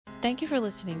Thank you for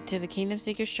listening to the Kingdom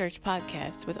Seekers Church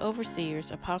podcast with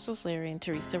overseers Apostles Larry and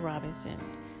Teresa Robinson.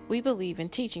 We believe in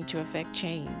teaching to effect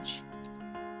change.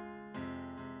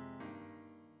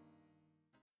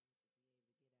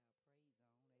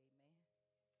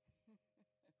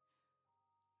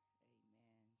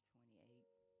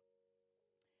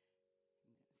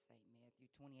 St. Matthew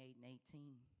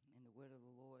 28:18, and the word of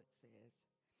the Lord says,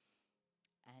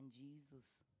 "And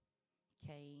Jesus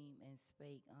came and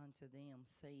spake unto them,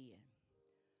 saying,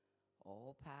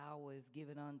 All power is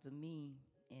given unto me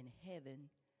in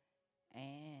heaven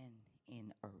and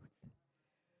in earth.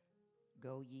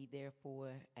 Go ye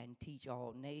therefore and teach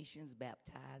all nations,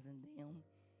 baptizing them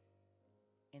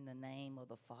in the name of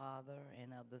the Father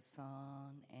and of the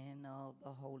Son and of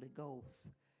the Holy Ghost,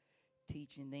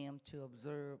 teaching them to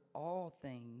observe all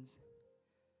things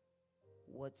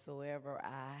whatsoever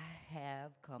I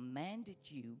have commanded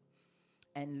you.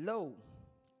 And lo,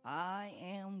 I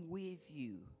am with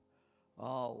you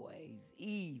always,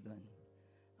 even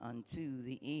unto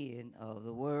the end of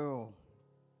the world."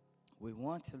 We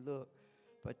want to look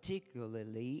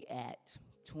particularly at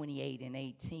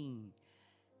 28:18.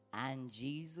 "And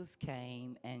Jesus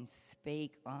came and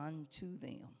spake unto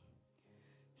them,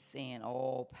 saying,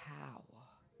 All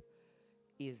power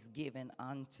is given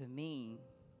unto me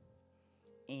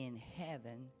in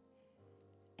heaven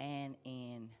and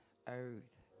in earth."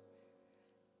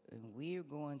 And we're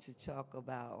going to talk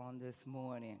about on this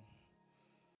morning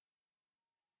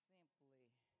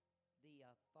simply the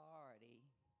authority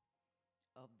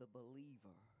of the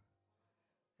believer.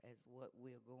 That's what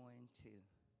we're going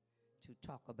to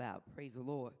talk about. Praise the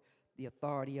Lord. The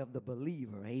authority of the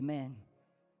believer. Amen.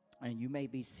 And you may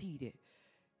be seated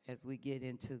as we get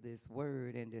into this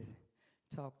word and to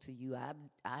talk to you.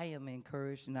 I am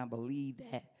encouraged, and I believe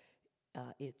that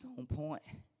it's on point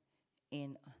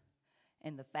in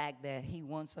the fact that he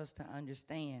wants us to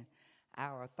understand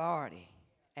our authority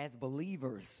as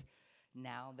believers.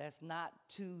 Now, that's not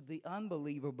to the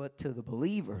unbeliever, but to the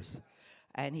believers.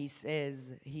 And he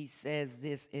says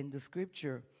this in the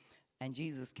scripture, "And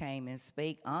Jesus came and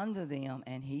spake unto them,"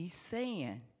 and he's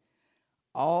saying,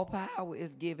 "All power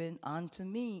is given unto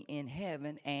me in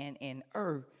heaven and in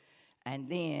earth." And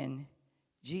then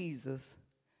Jesus,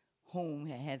 whom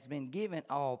has been given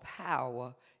all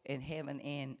power in heaven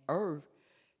and earth,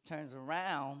 turns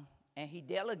around and he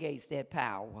delegates that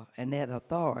power and that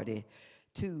authority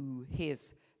to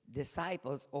his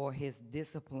disciples or his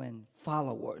disciplined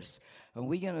followers. And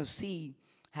we're going to see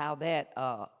how that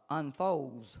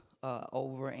unfolds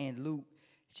over in Luke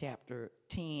chapter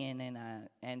 10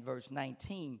 and verse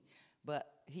 19.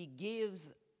 But he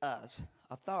gives us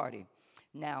authority.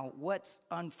 Now, what's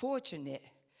unfortunate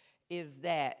is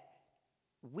that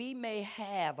we may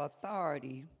have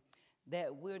authority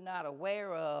that we're not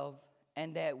aware of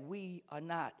and that we are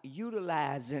not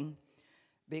utilizing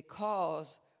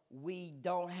because we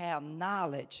don't have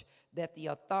knowledge that the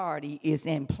authority is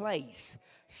in place.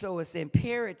 So it's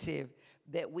imperative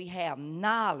that we have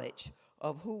knowledge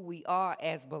of who we are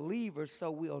as believers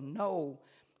so we'll know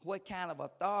what kind of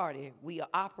authority we are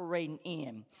operating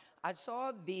in. I saw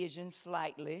a vision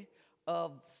slightly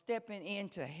of stepping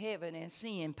into heaven and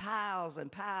seeing piles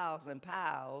and piles and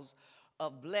piles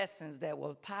of blessings that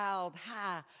were piled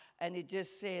high, and it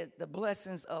just said the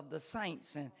blessings of the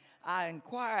saints. And I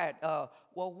inquired, well,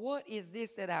 what is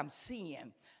this that I'm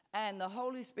seeing? And the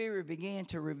Holy Spirit began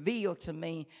to reveal to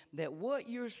me that what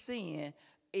you're seeing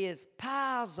is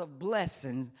piles of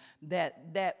blessings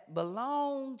that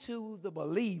belong to the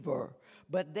believer,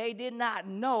 but they did not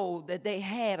know that they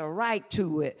had a right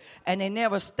to it, and they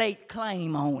never staked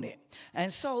claim on it.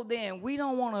 And so then we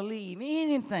don't want to leave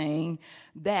anything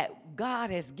that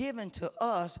God has given to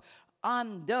us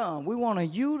undone. We want to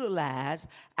utilize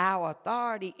our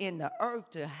authority in the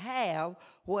earth to have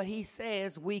what he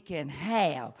says we can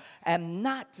have and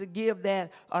not to give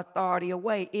that authority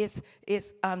away.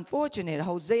 It's unfortunate.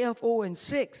 Hosea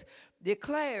 4:6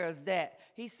 declares that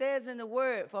he says in the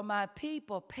word, "For my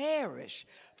people perish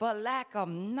for lack of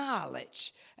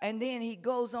knowledge." And then he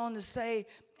goes on to say,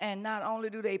 and not only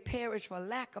do they perish for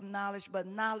lack of knowledge, but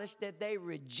knowledge that they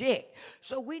reject.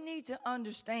 So we need to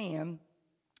understand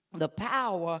the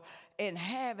power in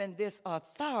having this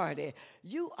authority.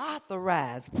 You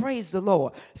authorize, praise the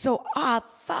Lord. So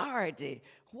authority,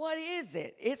 what is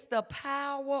it? It's the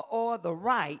power or the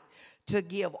right to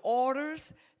give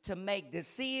orders, to make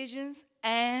decisions,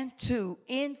 and to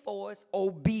enforce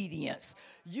obedience.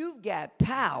 You've got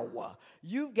power.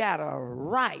 You've got a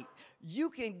right. you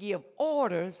can give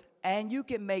orders and you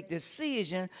can make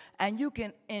decisions and you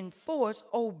can enforce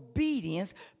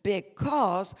obedience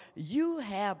because you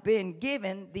have been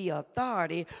given the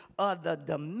authority of the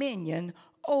dominion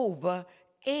over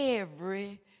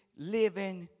every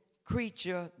living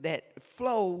creature that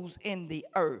flows in the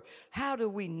earth. How do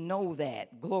we know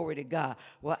that? Glory to God.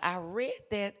 Well, I read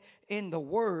that in the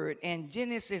word in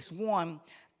Genesis 1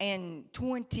 and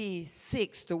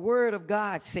 26. The word of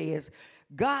God says,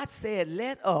 God said,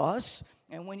 let us,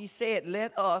 and when he said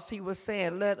let us, he was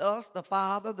saying let us, the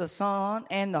Father, the Son,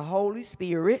 and the Holy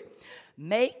Spirit,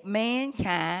 make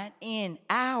mankind in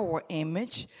our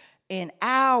image, in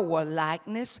our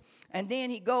likeness. And then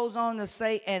he goes on to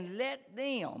say, and let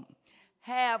them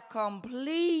have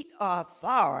complete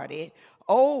authority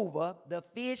over the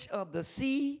fish of the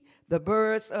sea, the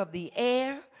birds of the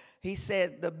air, he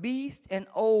said the beast, and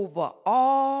over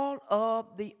all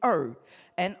of the earth,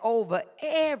 and over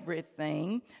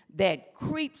everything that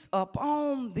creeps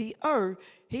upon the earth.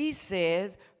 He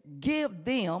says, give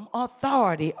them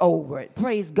authority over it.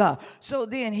 Praise God. So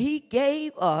then he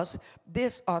gave us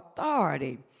this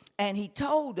authority, and he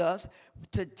told us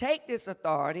to take this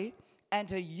authority and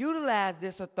to utilize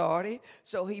this authority.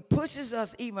 So he pushes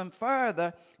us even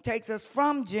further, takes us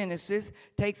from Genesis,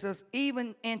 takes us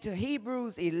even into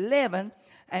Hebrews 11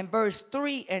 and verse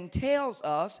 3, and tells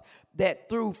us that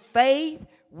through faith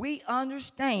we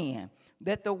understand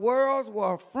that the worlds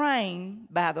were framed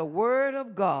by the word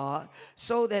of God,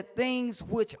 so that things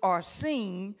which are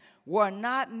seen were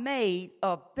not made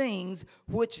of things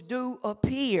which do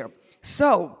appear.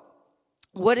 So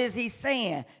what is he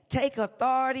saying? Take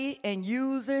authority in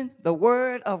using the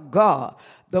word of God.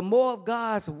 The more of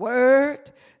God's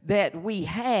word that we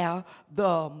have,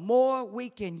 the more we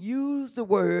can use the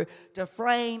word to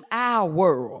frame our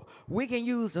world. We can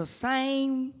use the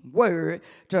same word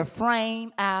to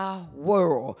frame our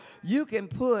world. You can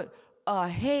put a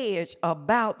hedge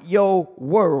about your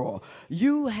world.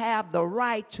 You have the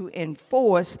right to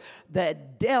enforce the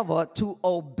devil to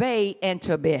obey and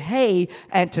to behave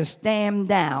and to stand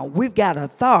down. We've got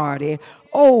authority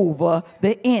over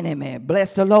the enemy.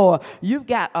 Bless the Lord. You've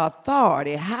got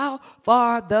authority. How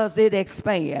far does it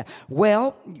expand?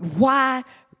 Well, why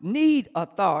need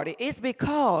authority? It's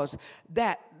because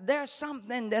that there's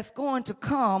something that's going to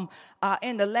come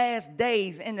in the last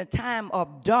days, in the time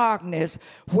of darkness,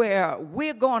 where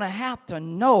we're going to have to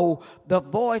know the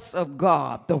voice of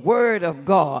God, the word of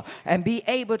God, and be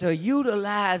able to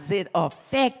utilize it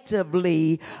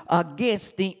effectively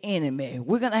against the enemy.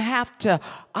 We're going to have to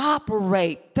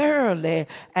operate thoroughly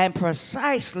and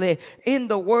precisely in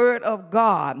the word of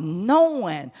God,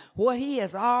 knowing what he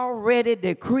has already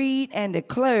decreed and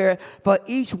declared for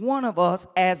each one of us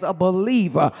as a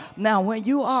believer. Now, when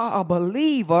you are a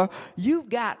believer, you've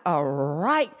got a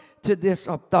right to this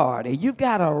authority. You've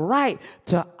got a right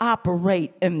to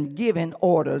operate in giving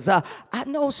orders. I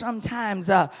know sometimes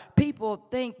people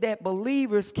think that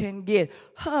believers can get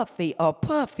huffy or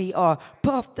puffy or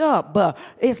puffed up, but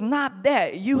it's not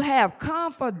that. You have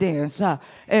confidence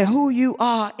in who you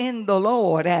are in the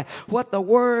Lord and what the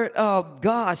word of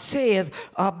God says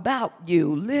about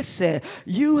you. Listen,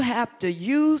 you have to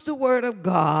use the word of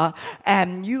God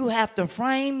and you have to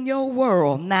frame your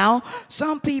world. Now,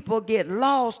 some people get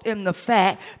lost in the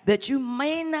fact that you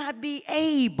may not be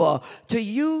able to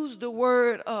use the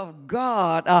word of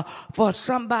God for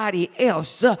somebody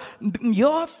else.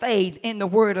 Your faith in the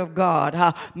word of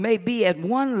God may be at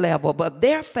one level, but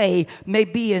their faith may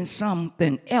be in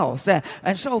something else.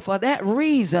 And so for that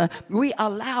reason, we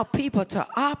allow people to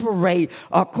operate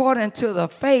according to the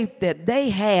faith that they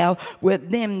have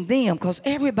within them, because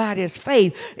everybody's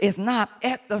faith is not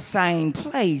at the same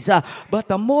place. But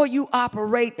the more you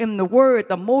operate in the word,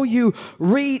 the more you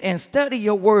read and study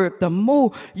your word, the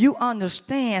more you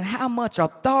understand how much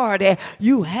authority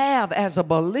you have as a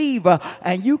believer,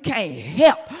 and you can't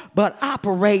help but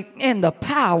operate in the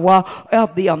power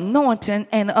of the anointing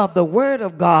and of the word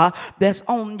of God that's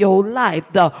on your life.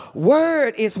 The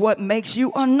word is what makes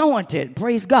you anointed.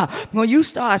 Praise God. When you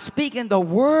start speaking the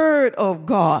word of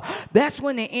God, that's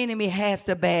when the enemy has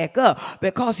to back up,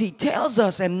 because he tells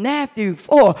us in Matthew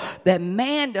 4 that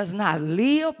man does not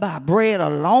live by bread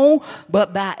alone,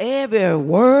 but by every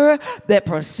word that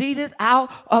proceeded out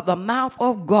of the mouth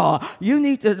of God. You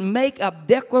need to make a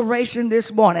declaration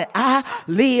this morning. I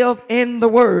live in the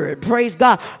word. Praise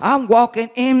God. I'm walking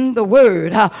in the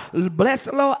word. Bless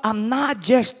the Lord. I'm not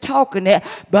just talking it,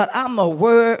 but I'm a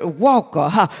word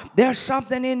walker. There's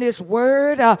something in this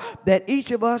word that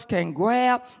each of us can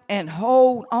grab and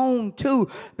hold on to,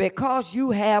 because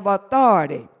you have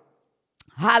authority.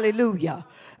 Hallelujah.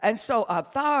 And so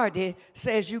authority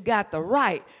says you got the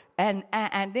right. And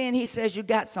then he says you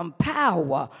got some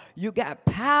power. You got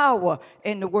power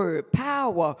in the word.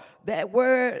 Power. That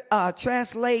word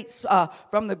translates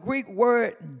from the Greek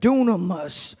word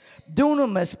dunamis.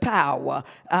 Dunamis power.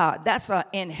 That's an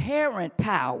inherent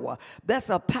power.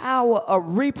 That's a power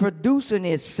of reproducing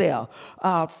itself,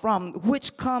 from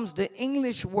which comes the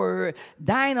English word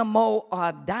dynamo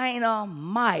or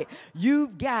dynamite.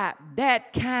 You've got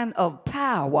that kind of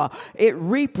power. It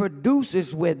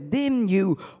reproduces within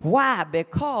you. Why?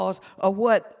 Because of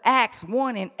what Acts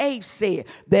 1:8 said,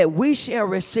 that we shall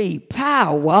receive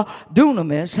power,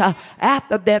 dunamis,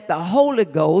 after that the Holy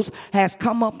Ghost has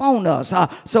come upon us.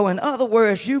 So in other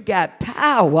words, you got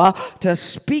power to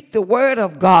speak the word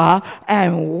of God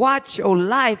and watch your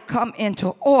life come into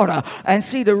order. And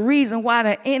see, the reason why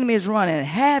the enemy is running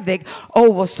havoc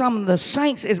over some of the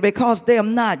saints is because they're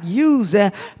not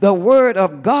using the word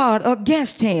of God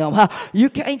against him. You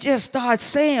can't just start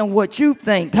saying what you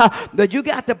think, but you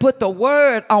got to put the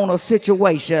word on a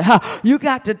situation. You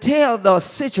got to tell the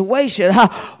situation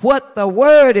what the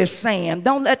word is saying.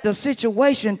 Don't let the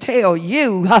situation tell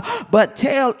you, but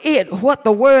tell it what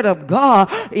the word of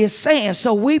God is saying.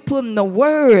 So we putting the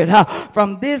word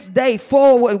from this day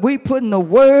forward. We putting the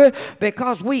word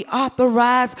because we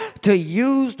authorized to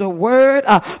use the word,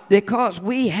 because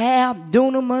we have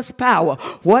dunamis power.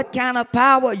 What kind of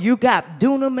power? You got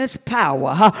dunamis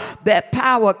power. That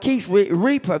power keeps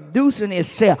reproducing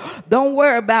itself. Don't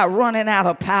worry about running out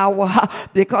of power,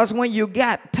 because when you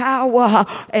got power,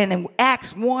 and in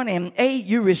Acts 1:8,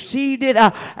 you received it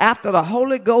after the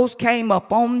Holy Ghost came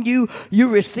upon you. You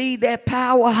received that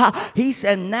power. He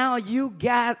said, now you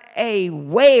got a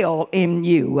well in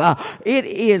you. It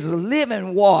is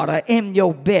living water in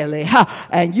your belly,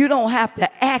 and you don't have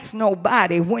to ask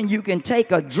nobody when you can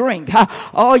take a drink.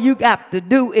 All you got to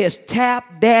do is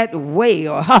tap that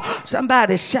well.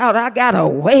 Somebody shout, I got a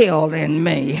well in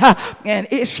me, and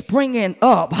it's springing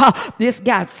up. This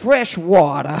got fresh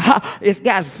water. It's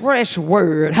got fresh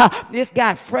word. It's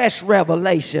got fresh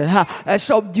revelation. And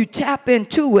so you tap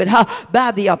into it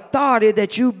by the authority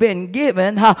that you've been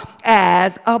given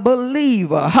as a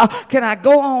believer. Can I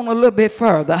go on a little bit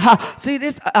further? See,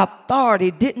 this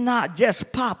authority did not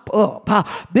just pop up.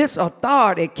 This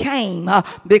authority came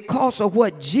because of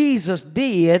what Jesus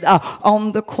did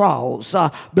on the cross.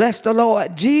 Bless the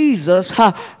Lord. Jesus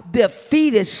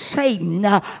defeated Satan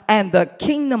and the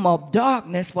kingdom of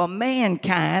darkness for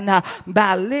mankind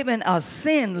by living a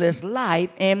sinless life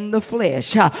in the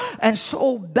flesh. And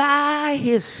so by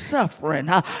his suffering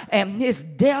and his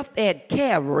death at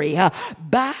Calvary,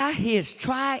 by his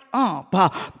triumph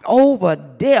over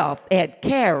death at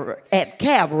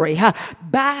Calvary,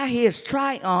 by his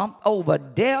triumph over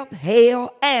death,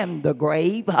 hell, and the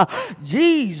grave,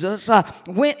 Jesus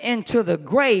went into the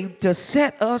grave to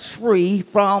set us free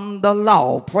from the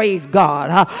law. Praise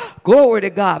God. Glory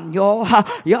to God.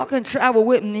 Y'all can travel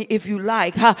with me if you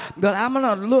like, but I'm going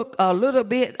to look a little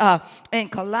bit in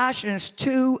Colossians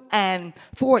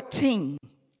 2:14.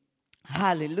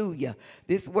 Hallelujah.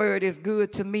 This word is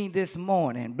good to me this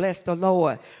morning. Bless the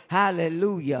Lord.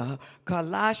 Hallelujah.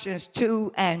 Colossians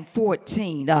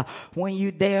 2:14. When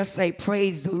you dare say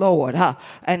praise the Lord.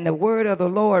 And the word of the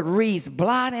Lord reads,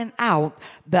 blotting out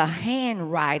the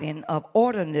handwriting of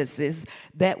ordinances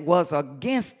that was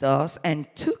against us, and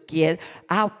took it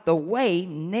out the way,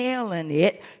 nailing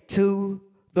it to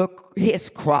his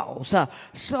cross.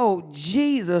 So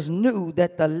Jesus knew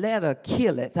that the letter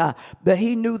killeth, but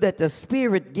he knew that the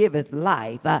spirit giveth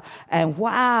life. And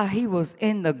while he was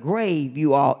in the grave,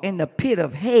 you all, in the pit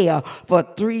of hell for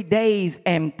 3 days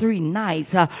and 3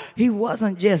 nights, he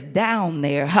wasn't just down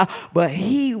there, but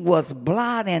he was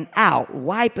blotting out,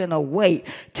 wiping away,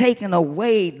 taking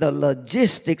away the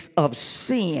logistics of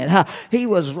sin. He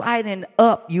was writing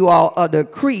up, you all, a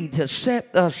decree to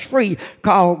set us free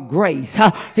called grace.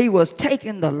 He was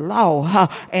taking the law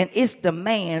and its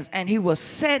demands, and he was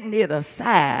setting it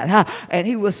aside, and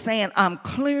he was saying, I'm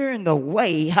clearing the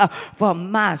way for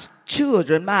my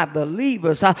children, my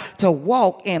believers, to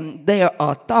walk in their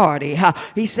authority.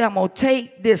 He said, I'm going to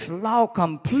take this law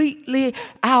completely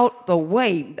out the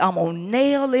way. I'm going to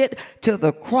nail it to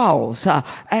the cross.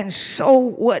 And so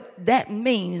what that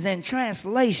means in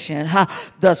translation,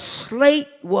 the slate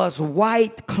was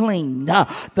wiped clean.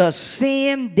 The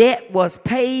sin debt was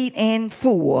paid in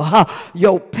full.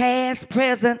 Your past,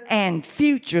 present, and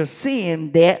future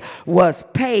sin debt was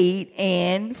paid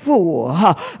in full.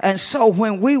 And so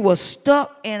when we were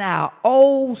stuck in our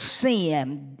old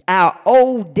sin, our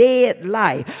old dead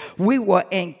life, we were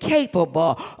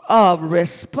incapable of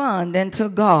responding to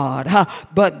God.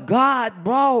 But God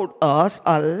brought us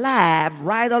alive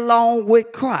right along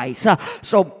with Christ.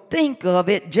 So think of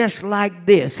it just like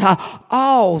this.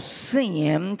 All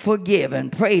sin forgiven.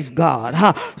 Praise God.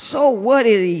 So what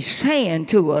is he saying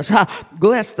to us?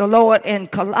 Bless the Lord. In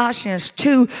Colossians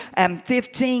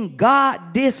 2:15,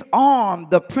 God disarmed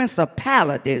the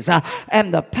principalities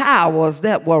and the powers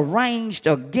that were ranged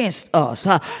against us.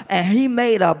 And he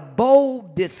made a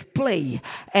bold display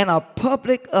and a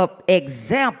public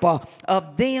example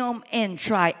of them and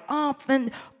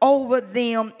triumphant over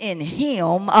them in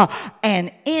him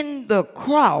and in the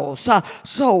cross.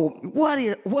 So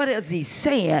what is he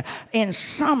saying? In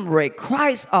summary,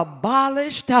 Christ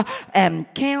abolished and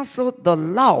canceled the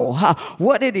law.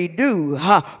 What did he do?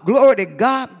 Glory to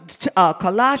God.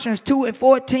 Colossians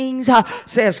 2:14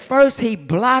 says, first he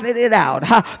blotted it out.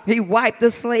 He wiped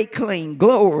the slate clean.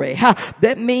 Glory.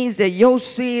 That means that your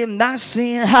sin, my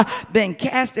sin, been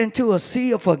cast into a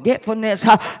sea of forgetfulness,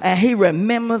 and he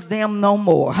remembers them no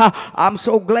more. I'm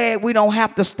so glad we don't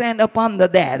have to stand up under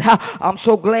that. I'm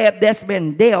so glad that's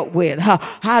been dealt with.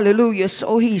 Hallelujah.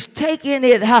 So he's taking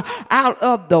it out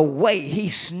of the way. He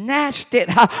snatched it.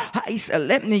 He said,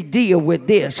 let me deal with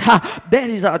this. That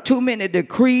is too many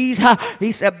decrees.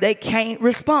 He said, they can't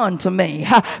respond to me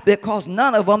because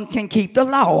none of them can keep the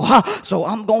law. So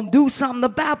I'm going to do something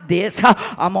about this.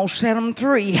 I'm going to set them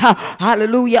free.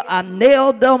 Hallelujah. I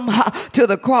nailed them to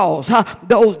the cross.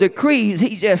 Those decrees,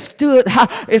 he just stood.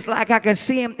 It's like I can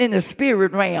see him in the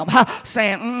spirit realm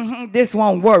saying, this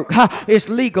won't work. It's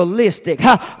legalistic.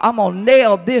 I'm going to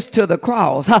nail this to the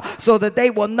cross so that they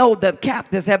will know that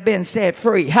captives have been set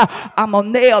free. I'm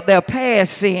going to nail their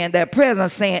past sin, their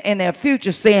present sin, and their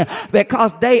future sin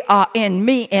because they are in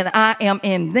me and I am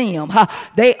in them.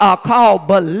 They are called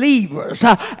believers,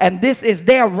 and this is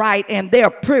their right and their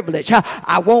privilege.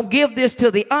 I won't give this to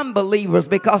the unbelievers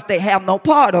because they have no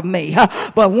part of me.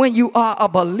 But when you are a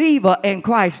believer in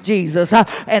Christ Jesus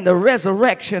and the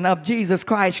resurrection of Jesus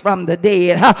Christ from the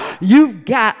dead, you've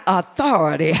got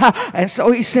authority. And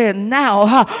so he said,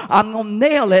 now I'm going to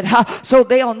nail it so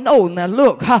they'll know. Now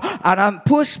look, and I'm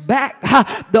pushed back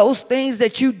those things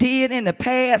that you did in the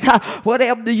past,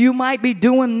 whatever you might be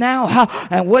doing now,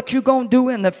 and what you're going to do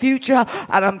in the future.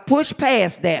 I done pushed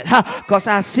past that because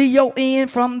I see your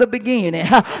end from the beginning.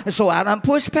 So I done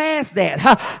pushed past that.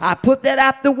 I put that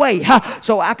out the way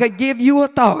so I could give you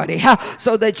authority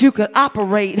so that you could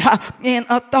operate in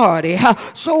authority.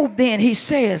 So then he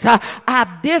says,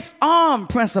 I disarmed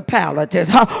principalities.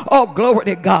 Oh, glory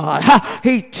to God.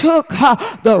 He took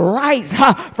the rights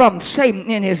from Satan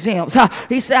and his imps.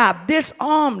 He said, I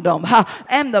disarmed them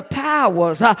and the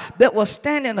powers that were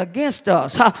standing against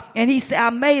us. And he said, I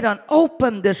made an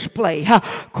open display.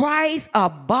 Christ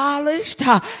abolished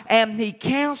and he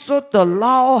canceled the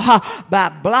law by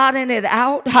blotting it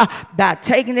out, by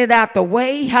taking it out the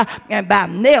way, and by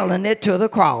nailing it to the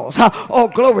cross. Oh,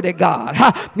 glory to God.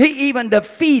 He even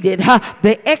defeated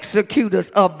the executors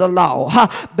of the law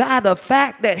by the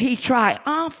fact that he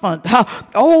triumphant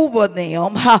over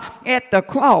them at the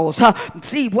cross.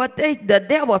 See, what the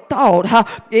devil thought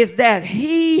is that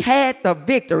he had the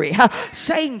victory.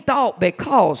 Satan thought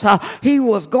because he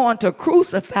was going to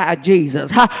crucify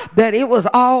Jesus that it was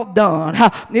all done,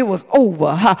 it was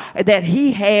over, that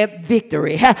he had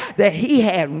victory, that he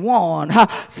had won.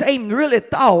 Satan really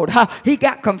thought, he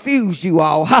got confused, you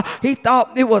all. He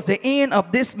thought it was the end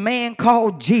of this man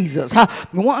called Jesus.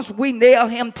 Once we nail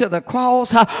him to the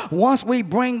cross, once we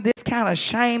bring this kind of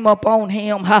shame upon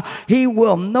him, he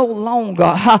will no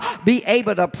longer be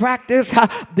able to practice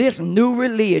this new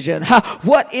religion.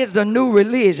 What is the new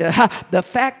religion? The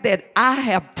fact that I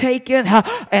have taken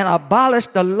and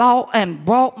abolished the law and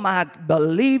brought my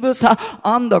believers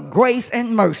under grace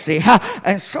and mercy.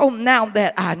 And so now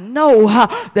that I know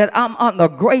that I'm under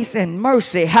grace and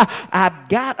mercy, I've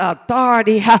got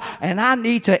authority and I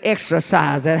need to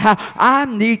exercise it. I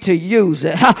need to use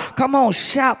it. Come on,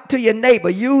 shout to your neighbor,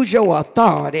 use your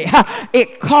authority.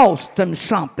 It cost them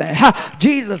something.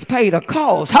 Jesus paid a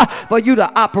cost for you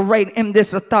to operate in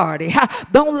this authority.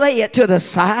 Don't lay it to the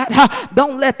side.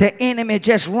 Don't let the enemy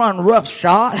just run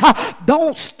roughshod.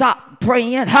 Don't stop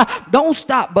praying. Don't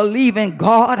stop believing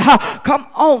God. Come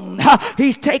on.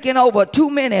 He's taking over too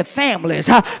many families.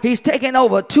 He's taking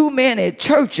over too many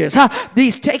churches.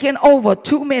 He's taking over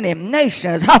too many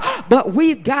nations. But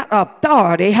we've got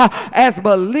authority as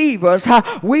believers.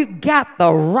 We've got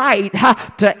the right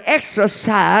to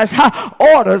exercise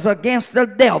orders against the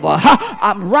devil.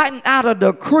 I'm writing out a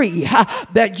decree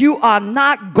that you are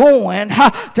not going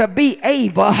to be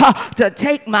able to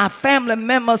take my family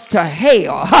members to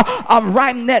hell. I'm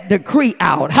writing that decree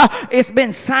out. It's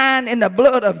been signed in the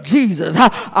blood of Jesus.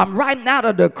 I'm writing out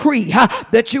a decree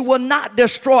that you will not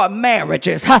destroy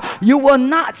marriages. You will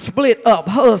not split up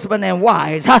husband and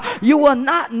wives. You will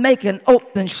not make an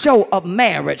open show of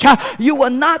marriage. You will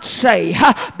not say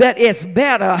that it's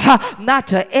better not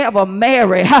to ever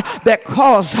marry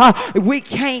because we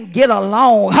can't get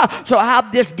along. So I'll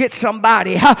just get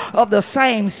somebody of the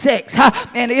same sex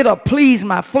and it'll please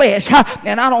my flesh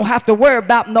and I don't have to worry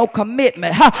about no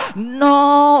commitment.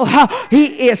 No,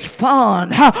 he is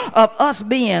fond of us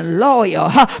being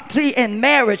loyal. See, in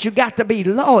marriage you got to be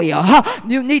loyal.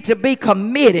 You need to be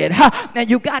committed and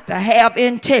you got to have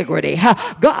integrity.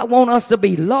 God wants us to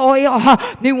be loyal.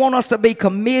 He wants us to be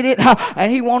committed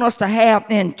and he wants us to have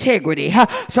integrity.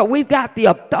 So we've got the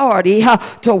authority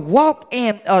to walk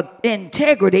in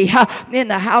integrity in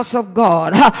the house of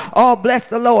God. Oh, bless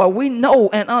the Lord. We know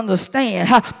and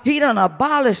understand he done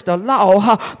abolished the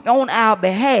law on our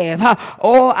behalf.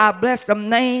 Oh, I bless the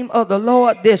name of the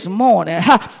Lord this morning.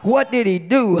 What did he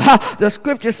do? The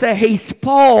scripture said he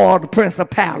spoiled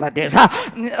principalities.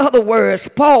 In other words,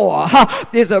 spoil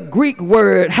is a Greek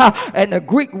word, and the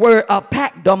Greek word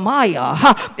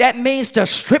apakdomia, that means to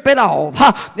strip it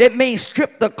off. It means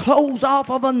strip the clothes off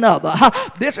of another.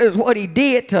 This is what he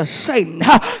did to Satan.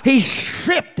 He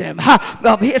stripped him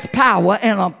of his power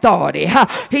and authority.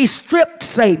 He stripped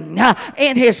Satan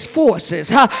and his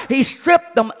forces. He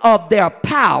stripped them of their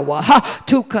power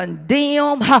to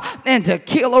condemn and to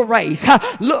kill a race.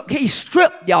 Look, he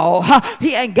stripped y'all.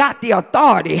 He ain't got the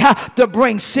authority to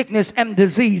bring sickness and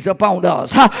disease upon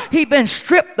us. He been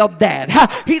stripped of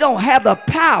that. He don't have the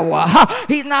power.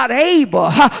 He's not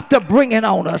able to bring it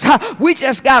on us. We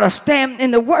just got to stand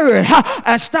in the word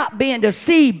and stop being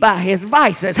deceived by his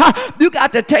vices. You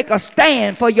got to take a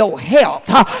stand for your health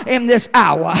in this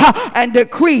hour and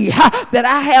decree that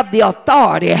I have the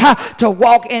authority to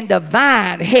walk in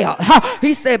divine health.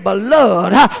 He said,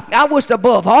 beloved, I wish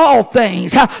above all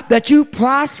things that you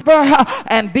prosper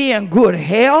and be in good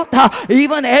health,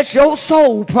 even as your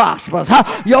soul prospers.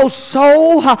 Your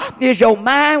soul is your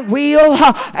mind, will,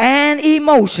 and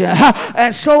emotion.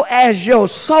 And so as your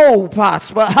soul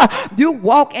prosper, you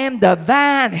walk in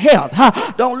divine health.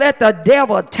 Don't let the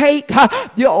devil take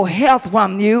your health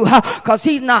from you, because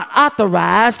he's not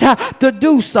authorized to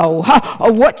do so.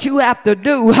 What you have to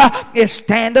do is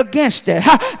stand against it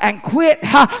and quit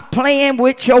playing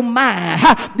with your mind.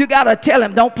 You got to tell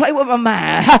him, don't play with my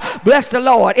mind. Bless the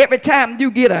Lord. Every time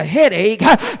you get a headache,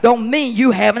 don't mean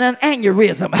you having an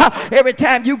aneurysm. Every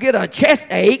time you get a chest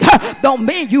ache, don't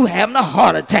mean you having a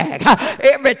heart attack.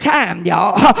 Every time,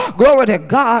 y'all, glory to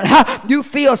God, you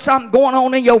feel something going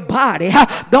on in your body,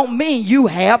 don't mean you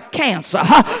have cancer.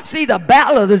 See, the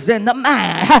battle is in the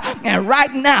mind. And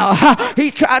right now,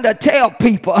 he's trying to tell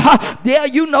people, yeah,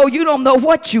 you know, you don't know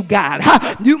what you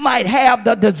got. You might have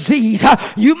the disease.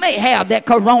 You may have that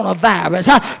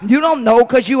coronavirus. You don't know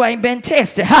because you ain't been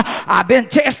tested. I've been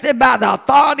tested by the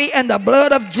authority and the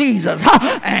blood of Jesus.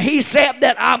 And he said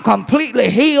that I'm completely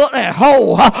healed and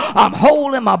whole. I'm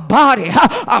whole in my body.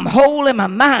 I'm whole in my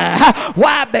mind.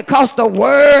 Why? Because the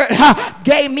word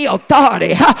gave me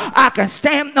authority. I can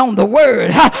stand on the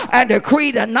word and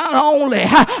decree that not only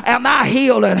am I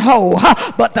healed and whole,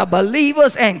 but the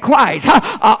believers in Christ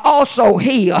are also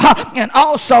healed and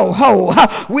also whole.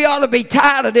 We ought to be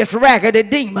tired of this raggedy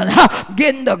demon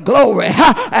getting the glory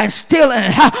and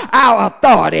stealing our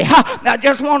authority. I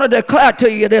just want to declare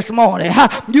to you this morning,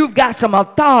 you've got some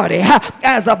authority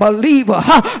as a believer,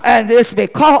 and it's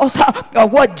because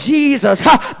of what Jesus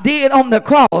did on the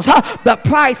cross, the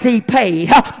price he paid.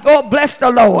 Oh, bless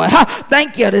the Lord.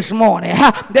 Thank you this morning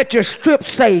that you stripped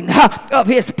Satan of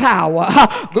his power.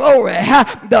 Glory.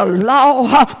 The law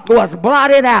was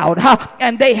blotted out,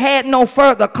 and they had no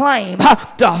further claim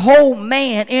to hold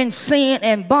man in sin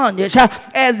and bondage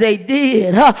as they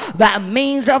did by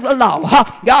means of the law.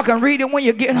 Y'all can read it when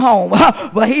you get home,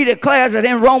 but he declares it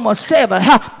in Romans 7,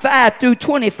 5 through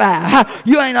 25.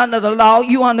 You ain't under the law,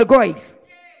 you under grace.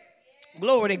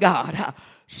 Glory to God.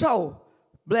 So,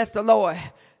 bless the Lord.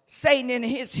 Satan and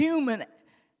his human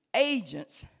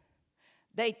agents,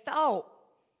 they thought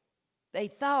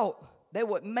they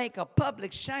would make a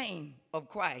public shame of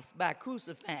Christ by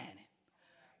crucifying him.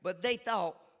 But they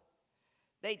thought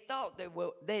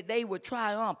they would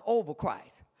triumph over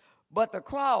Christ. But the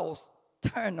cross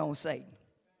turned on Satan.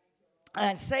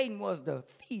 And Satan was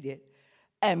defeated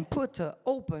and put to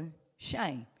open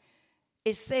shame.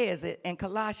 It says it in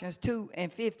Colossians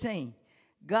 2:15.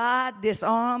 God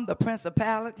disarmed the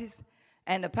principalities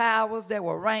and the powers that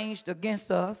were ranged against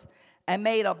us and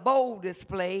made a bold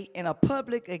display and a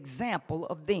public example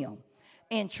of them,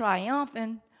 in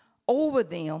triumphing over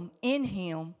them in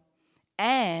him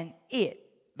and it,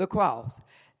 the cross.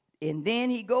 And then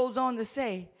he goes on to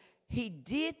say, he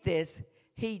did this,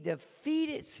 he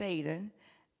defeated Satan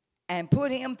and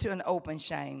put him to an open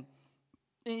shame.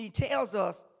 And he tells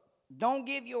us, don't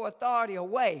give your authority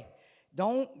away.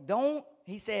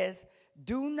 He says,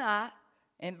 do not,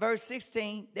 in verse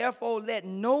 16, therefore let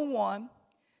no one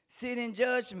sit in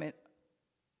judgment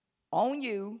on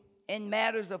you in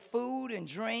matters of food and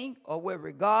drink, or with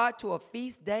regard to a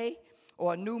feast day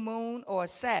or a new moon or a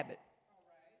Sabbath.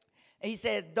 And he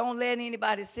says, don't let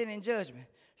anybody sit in judgment.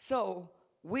 So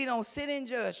we don't sit in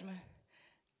judgment.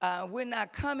 We're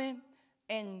not coming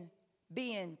and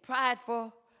being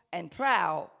prideful and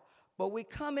proud, but we're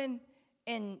coming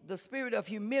in the spirit of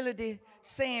humility,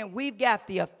 saying we've got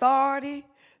the authority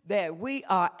that we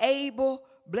are able,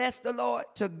 bless the Lord,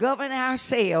 to govern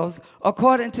ourselves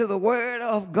according to the word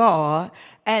of God,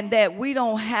 and that we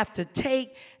don't have to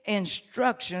take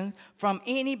instruction from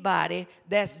anybody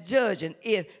that's judging.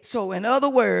 So in other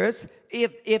words,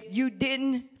 if you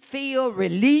didn't feel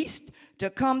released to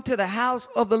come to the house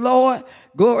of the Lord,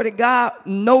 glory to God,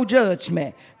 no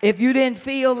judgment. If you didn't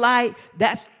feel like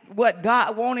that's what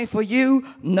God wanted for you,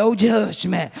 no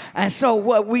judgment. And so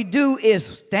what we do is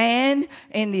stand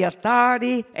in the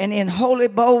authority and in holy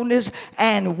boldness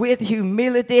and with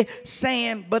humility,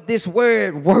 saying, but this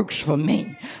word works for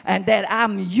me, and that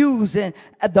I'm using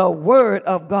the word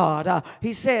of God.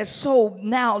 He says, so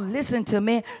now listen to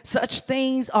me. Such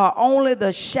things are only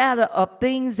the shadow of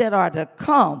things that are to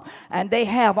come, and they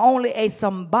have only a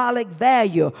symbolic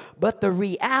value, but the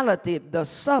reality, the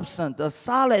substance, the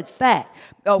solid fact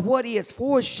of what is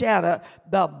foreshadowed,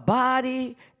 the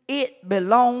body, it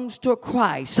belongs to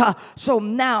Christ. So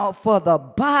now for the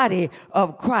body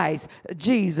of Christ,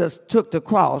 Jesus took the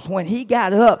cross. When he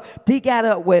got up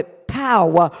with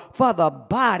power for the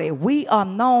body. We are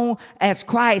known as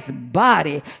Christ's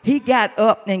body. He got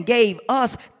up and gave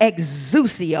us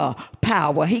exousia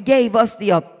power. He gave us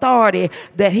the authority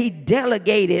that he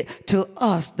delegated to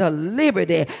us, the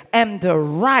liberty and the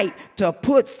right to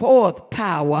put forth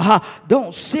power.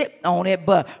 Don't sit on it,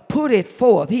 but put it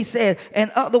forth. He said,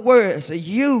 in other words,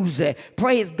 use it.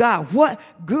 Praise God. What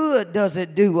good does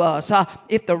it do us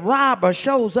if the robber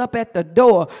shows up at the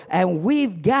door and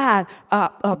we've got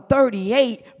a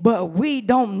 38, but we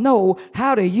don't know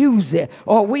how to use it,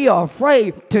 or we are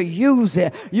afraid to use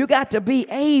it? You got to be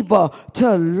able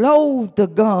to load the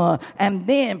gun and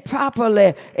then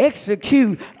properly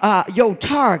execute your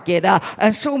target.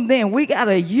 And so then we got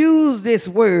to use this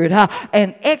word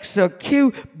and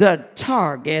execute the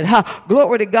target.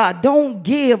 Glory to God. Don't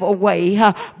give away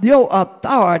your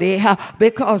authority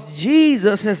because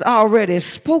Jesus has already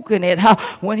spoken it.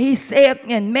 When he said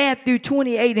in Matthew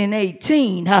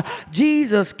 28:18,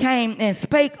 Jesus came and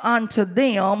spake unto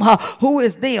them. Who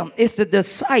is them? It's the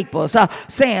disciples,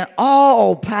 saying,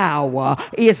 all power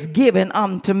is given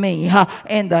unto me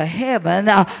in the heaven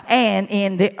and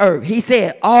in the earth. He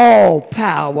said, all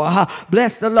power.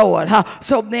 Bless the Lord.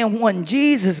 So then when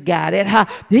Jesus got it,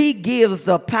 he gives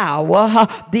the power,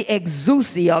 the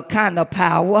exousia kind of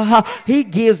power. He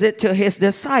gives it to his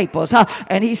disciples.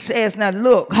 And he says, now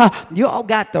look, you all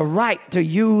got the right to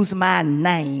use my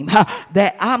name,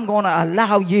 that I'm going to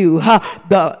allow you,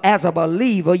 as a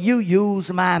believer, you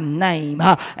use my name.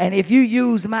 And if you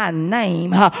use my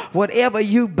name, whatever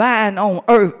you bind on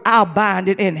earth, I'll bind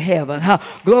it in heaven.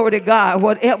 Glory to God.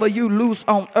 Whatever you loose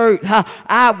on earth,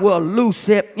 I will loose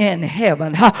it in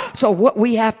heaven. So what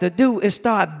we have to do is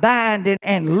start binding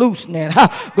and loosening.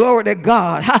 Glory to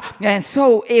God. And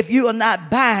so if you are not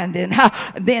binding,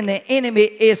 then the enemy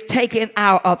is taking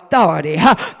our authority,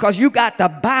 because you got to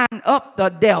bind up the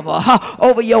devil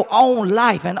over your own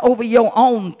life and over your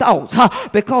own thoughts,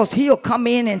 because he'll come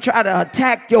in and try to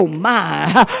attack your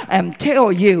mind and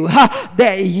tell you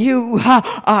that you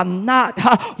are not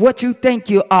what you think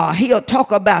you are. He'll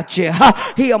talk about you.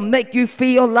 He'll make you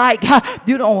feel like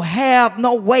you don't have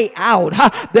no way out.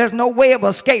 There's no way of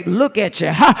escape. Look at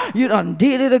you. You done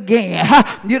did it again.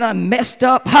 You done messed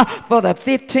up for the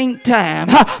 15th time.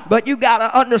 But you got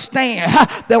to understand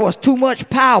there was too much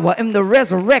power in the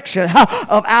resurrection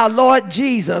of our Lord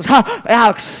Jesus,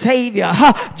 our Savior,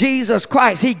 Jesus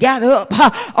Christ. He got up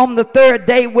on the third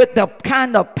day with the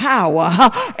kind of power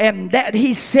and that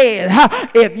he said,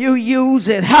 if you use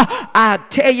it, I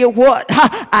tell you what,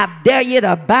 I dare you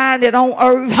to bind it on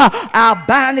earth, I'll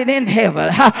bind it in heaven.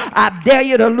 I dare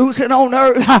you to loose it on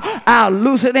earth, I'll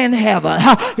loose it in heaven.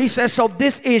 He says, so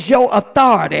this is your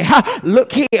authority.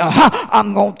 Look here,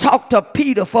 I'm going to talk to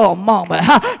Peter for a moment.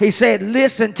 He said,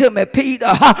 listen to me,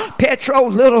 Peter, Petro,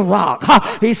 little rock.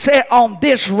 He said, on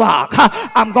this rock,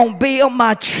 I'm going to build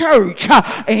my church.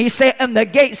 And he said, and the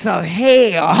gates of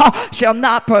hell shall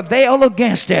not prevail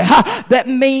against it. That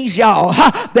means, y'all,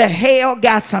 the hell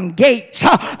got some gates.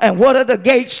 And what do the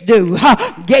gates do?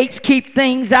 Gates keep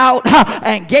things out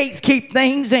and gates keep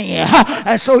things in.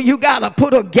 And so you got to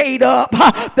put a gate up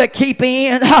to keep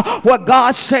in what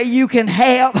God say you can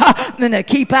have and to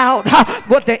keep out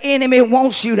what the enemy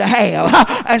wants you to have.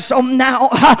 And so now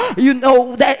you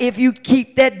know that if you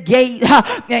keep that gate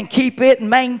and keep it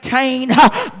maintained,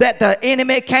 that the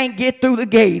enemy can't get through the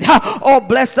gate. Oh,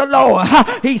 bless the Lord.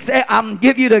 He said, I'm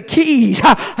give you the keys.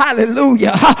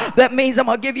 Hallelujah. That means I'm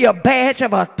going to give you a badge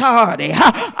of authority.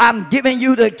 I'm giving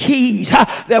you the keys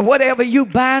that whatever you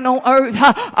bind on earth,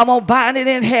 I'm going to bind it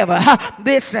in heaven.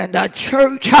 Listen, the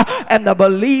church and the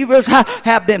believers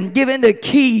have been given the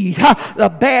keys,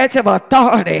 the badge of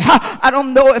authority. I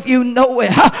don't know if you know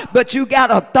it, but you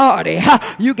got authority.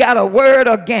 You got a word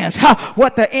against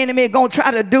what the enemy going to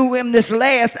try to do in this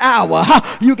last hour.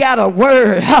 You got a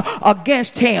word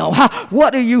against him.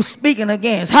 What are you speaking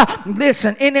against?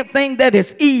 Listen, anything that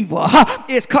is evil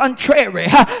is contrary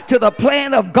to the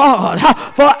plan of God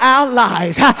for our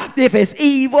lives. If it's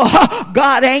evil,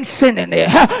 God ain't sending it.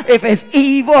 If it's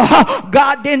evil,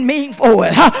 God didn't mean for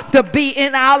it to be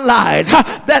in our lives.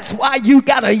 That's why you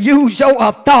got to use your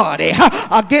authority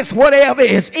against whatever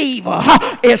is evil.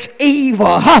 It's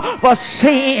evil for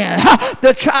sin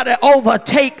to try to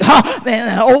overtake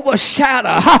and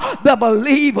overshadow the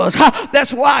believers.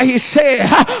 That's why he said,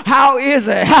 how is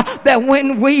it that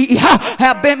when we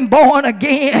have been born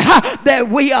again that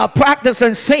we are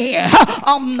practicing sin?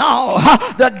 No,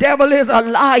 the devil is a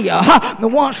liar.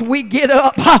 Once we get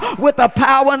up with the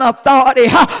power and authority,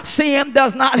 sin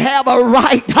does not have a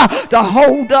right to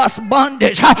hold us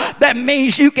bondage. That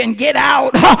means you can get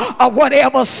out of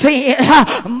whatever sin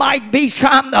might be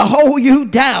trying to hold you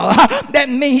down. That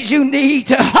means you need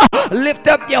to lift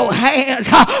up your hands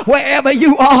wherever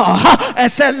you are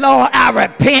and say, Lord, I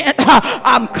repent.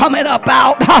 I'm coming up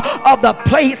out of the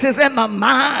places in my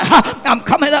mind. I'm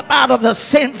coming up out of the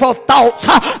sinful thoughts.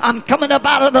 I'm coming up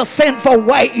out of the sinful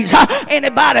ways.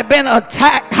 Anybody been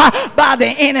attacked by the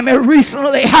enemy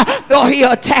recently? Or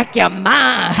he'll attack your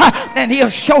mind and he'll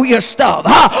show you stuff.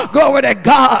 Glory to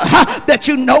God that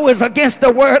you know is against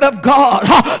the word of God.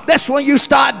 That's when you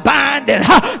start binding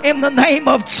in the name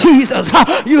of Jesus.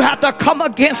 You have to come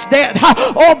against that.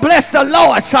 Oh, bless the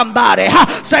Lord, somebody.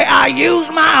 Say, I use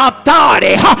my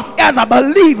authority as a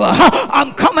believer.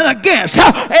 I'm coming against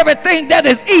everything that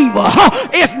is evil.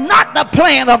 It's not the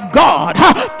plan of God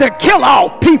to kill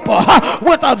all people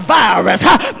with a virus.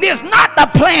 It's not the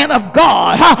plan of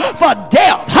God for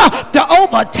death to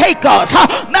overtake us.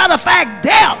 Matter of fact,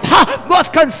 death was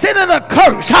considered a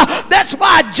curse. That's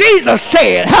why Jesus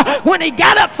said when he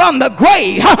got up from the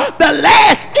grave, the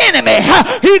last enemy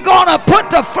he gonna put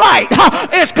to flight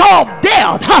is called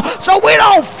death. So we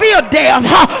don't fear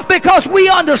death because we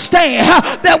understand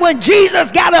that when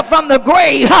Jesus got up from the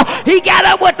grave, he got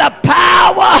up with the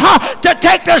power to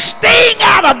take the sting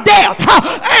out of death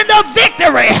and the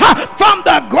victory from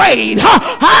the grave.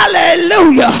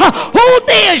 Hallelujah. Who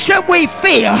then should we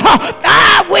fear?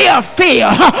 I will fear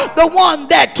the one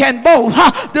that can both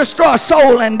destroy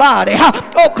soul and body.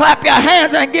 Oh, clap your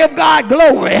hands and give God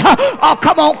glory. Oh,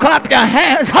 come on, clap your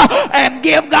hands and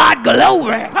give God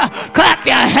glory. Clap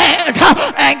your hands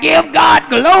and give God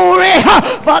glory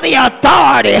for the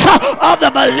authority of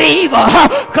the believer.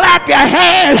 Clap your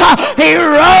hands. He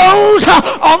rose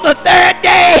on the third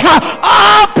day.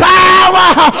 All power,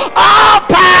 all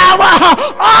power,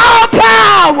 all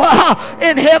power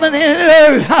in heaven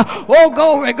and earth. Oh,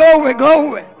 glory, glory,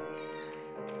 glory.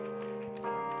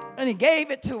 And he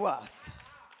gave it to us.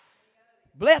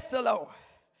 Bless the Lord.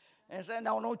 And said,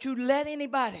 no, don't you let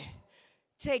anybody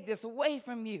take this away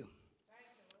from you.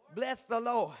 Bless the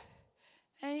Lord.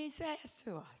 And he says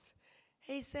to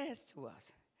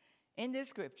us in this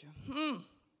scripture,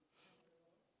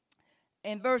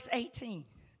 in verse 18,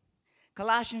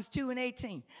 Colossians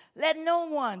 2:18, let no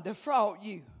one defraud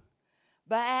you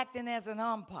by acting as an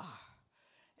umpire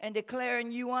and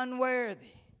declaring you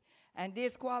unworthy and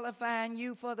disqualifying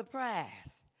you for the prize,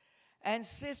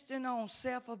 insisting on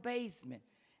self-abasement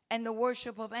and the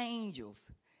worship of angels,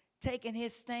 taking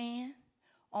his stand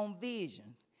on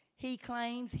visions he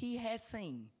claims he has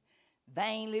seen,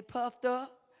 vainly puffed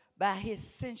up by his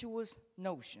sensuous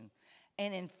notion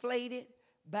and inflated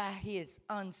by his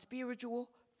unspiritual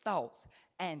thoughts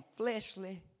and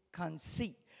fleshly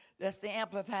conceit. That's the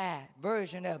amplified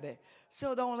version of it.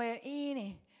 So don't let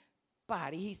anybody,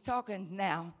 he's talking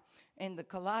now in the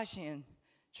Colossian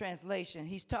translation,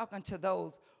 he's talking to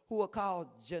those who are called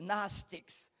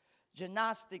Gnostics.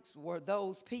 Gnostics were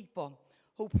those people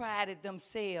who prided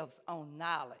themselves on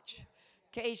knowledge.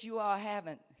 In case you all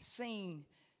haven't seen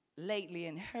lately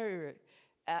and heard,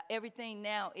 everything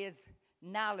now is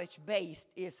knowledge-based.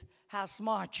 It's how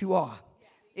smart you are.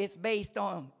 It's based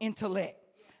on intellect,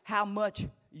 how much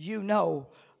you know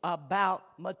about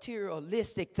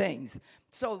materialistic things.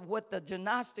 So what the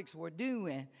Gnostics were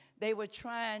doing, they were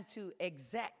trying to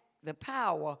exact the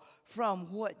power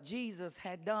from what Jesus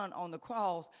had done on the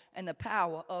cross and the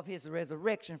power of his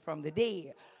resurrection from the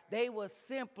dead. They were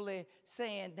simply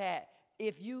saying that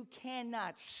if you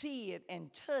cannot see it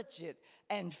and touch it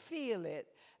and feel it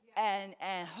and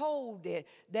hold it,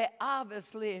 that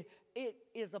obviously it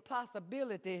is a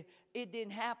possibility. It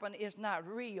didn't happen. It's not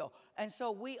real. And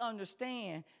so we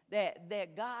understand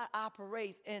that God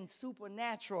operates in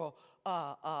supernatural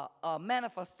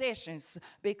manifestations,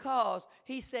 because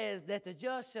he says that the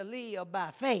just shall live by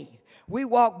faith. We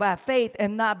walk by faith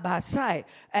and not by sight.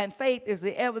 And faith is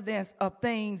the evidence of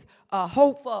things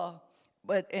hoped for,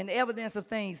 but in the evidence of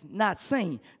things not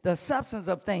seen. The substance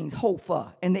of things hoped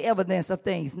for, and the evidence of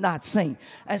things not seen.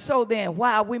 And so then,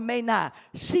 while we may not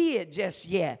see it just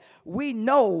yet, we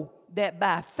know that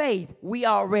by faith we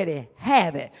already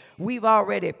have it. We've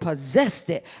already possessed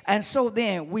it. And so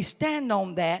then we stand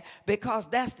on that, because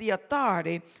that's the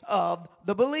authority of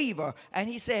the believer. And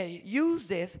he said, use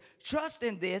this, trust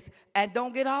in this, and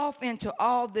don't get off into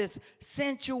all this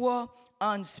sensual,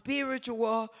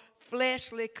 unspiritual,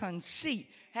 fleshly conceit.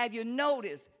 Have you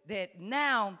noticed that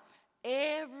now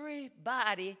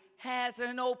everybody has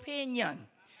an opinion?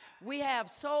 We have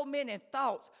so many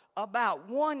thoughts about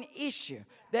one issue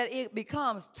that it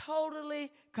becomes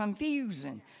totally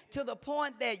confusing, to the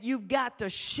point that you've got to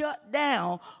shut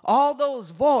down all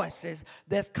those voices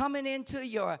that's coming into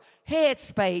your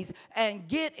headspace and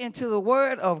get into the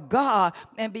Word of God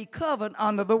and be covered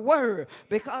under the Word,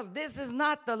 because this is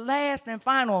not the last and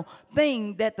final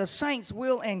thing that the saints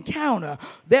will encounter.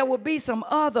 There will be some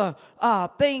other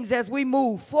things as we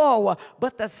move forward,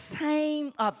 but the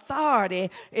same authority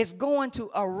is going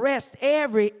to arrest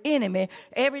every enemy,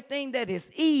 everything that is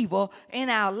evil in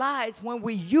our lives, when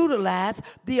we utilize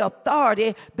the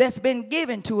authority that's been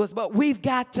given to us. But we've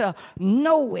got to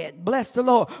know it. Bless the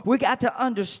Lord. We got to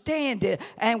understand it,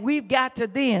 and we've got to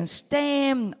then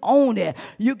stand on it.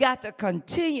 You got to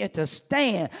continue to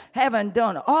stand. Having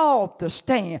done all to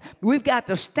stand, we've got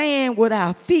to stand with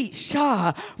our feet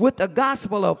shod with the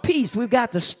gospel of peace. We've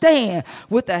got to stand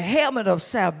with the helmet of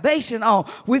salvation on.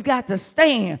 We've got to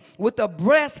stand with the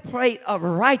breastplate of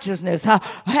righteousness.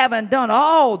 Having done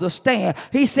all to stand,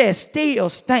 he says, still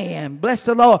stand. Bless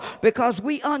the Lord, because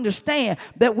we understand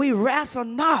that we wrestle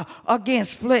not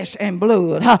against flesh and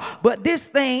blood, but this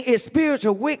thing is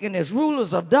spiritual wickedness,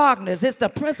 rulers of darkness. It's the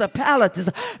principalities.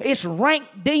 It's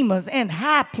ranked demons in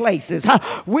high places.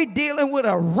 We're dealing with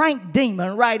a ranked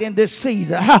demon right in this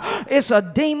season. It's a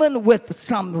demon with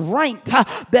some rank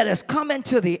that has come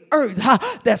into the earth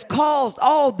that's caused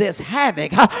all this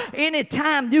havoc.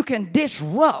 Anytime you can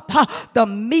disrupt the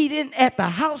meeting at the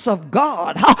house of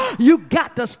God, you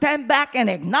got to stand back and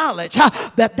acknowledge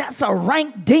that that's a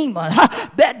rank demon.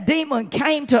 That demon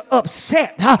came to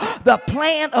upset the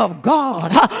plan of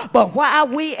God. But while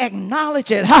we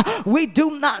acknowledge it, we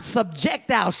do not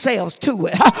subject ourselves to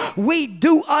it. We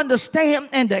do understand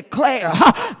and declare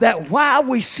that while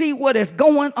we see what is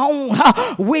going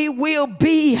on, we will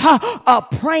be a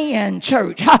praying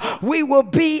church. We will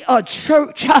be a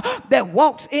church that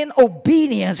walks in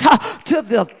obedience to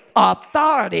the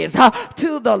authorities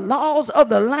to the laws of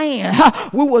the land.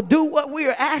 We will do what we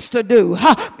are asked to do.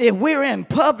 If we're in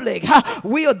public,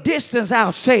 we'll distance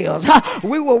ourselves.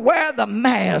 We will wear the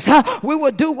mask. We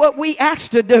will do what we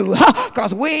asked to do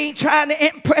because we ain't trying to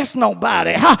impress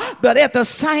nobody. But at the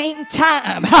same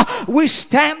time, we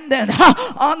standing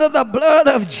under the blood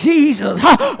of Jesus.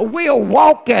 We're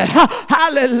walking,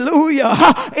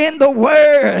 hallelujah, in the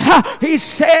word. He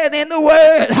said in the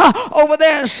word over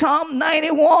there in Psalm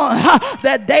 91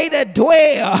 that they that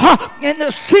dwell in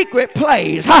the secret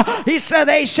place, he said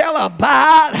they shall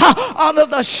abide under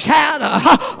the shadow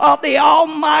of the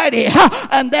Almighty.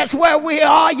 And that's where we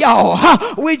are,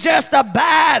 y'all. We just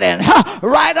abiding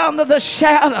right under the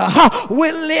shadow.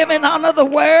 We're living under the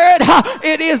word.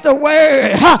 It is the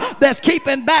word that's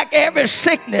keeping back every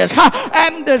sickness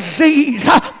and disease.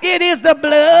 It is the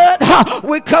blood.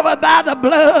 We're covered by the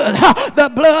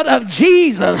blood of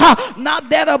Jesus, not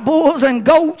that of bulls and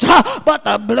goats, but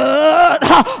the blood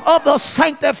of the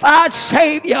sanctified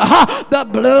Savior, the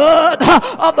blood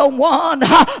of the one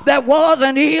that was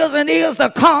and is to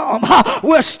come.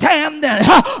 We're standing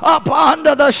up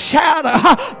under the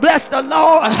shadow. Bless the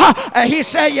Lord. And he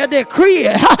said, you decree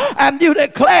it and you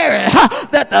declare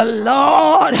it that the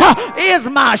Lord is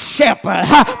my shepherd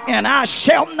and I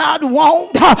shall not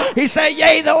want. He said,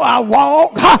 yea, though I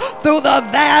walk through the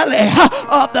valley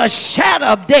of the shadow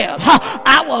of death,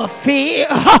 I will fear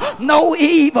no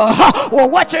evil. Well,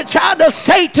 what you trying to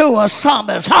say to us,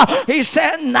 psalmist? He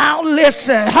said, now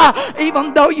listen,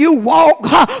 even though you walk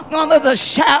under the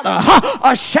shadow,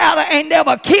 a shadow ain't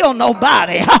never killed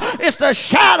nobody. It's the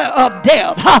shadow of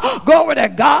death. Glory to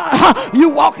God. You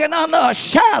walking under a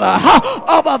shadow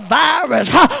of a virus,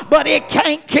 but it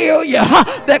can't kill you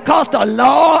because the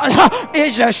Lord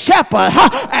is your shepherd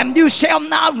and you shall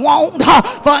not want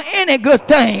for any good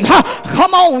thing.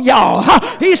 Come on, y'all.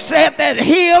 He said that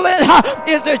healing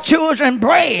is the children's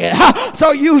bread,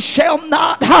 so you shall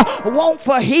not want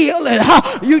for healing.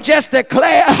 You just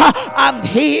declare, I'm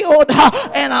healed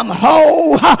and I'm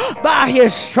whole by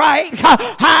his stripes.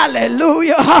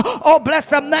 Hallelujah. Oh, bless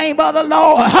the name of the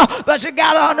Lord. But you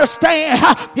got to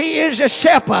understand, he is your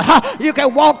shepherd. You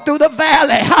can walk through the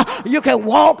valley. You can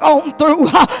walk on through.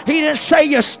 He didn't say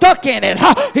you're stuck in it.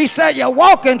 He said you're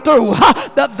walking through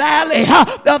the valley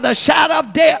of the shadow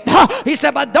of death. He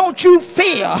said, but don't you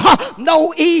fear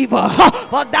no evil,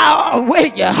 for thou art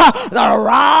with you. The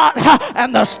rod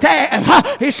and the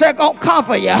staff, he said, gonna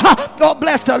comfort you. God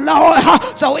bless the Lord.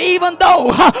 So even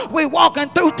though we're walking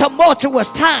through tumultuous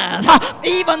times,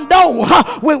 even though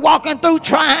we're walking through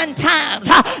trying times,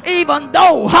 even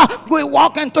though we're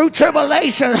walking through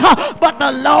tribulations, but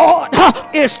the Lord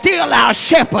is still our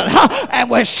shepherd, and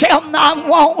we shall not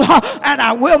want, and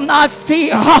I will not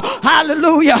fear.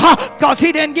 Hallelujah. Because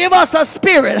he didn't give us a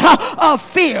spirit of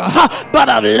fear, but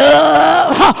of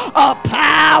love, of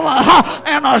power,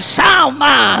 and a sound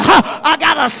mind. I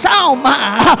got a sound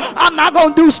mind. I'm not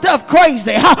going to do stuff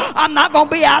crazy. I'm not going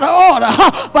to be out of order,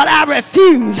 but I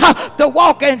refuse to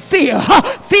walk in fear.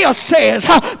 Fear says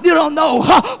you don't know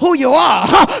who you are.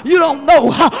 You don't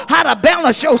know how to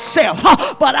balance yourself.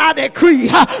 But I decree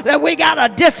that we got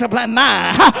a disciplined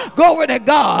mind. Glory to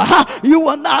God. You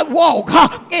will not walk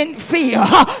in fear.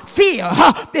 Fear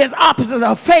is opposite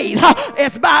of faith.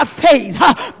 It's by faith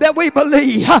that we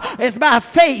believe. It's by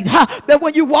faith that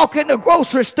when you walk in the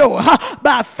grocery store,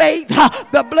 by faith,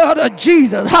 the blood of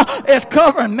Jesus is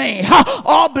covering me.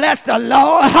 Oh, bless the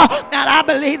Lord. And I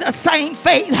believe the same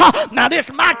faith. Now, this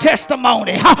is my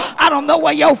testimony. I don't know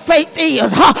where your faith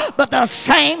is, but the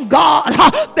same God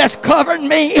that's covering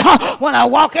me when I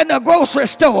walk in the grocery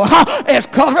store is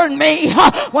covering me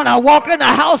when I walk in the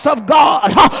house of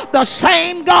God. The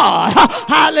same God,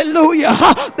 hallelujah,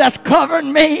 that's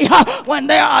covering me when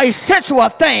there are essential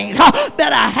things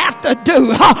that I have to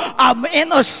do. I'm in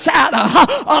the shadow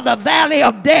of the valley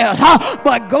of death,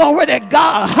 but glory to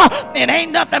God, it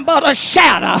ain't nothing but a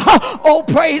shadow. Oh,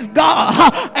 praise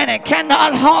God, and it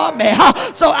cannot harm me.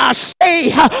 So I stay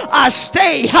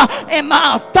in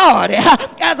my authority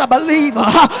as a believer.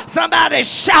 Somebody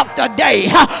shout today,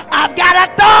 I've got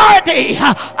authority.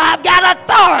 I've got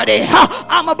authority.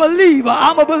 I'm a believer.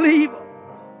 I'm a believer.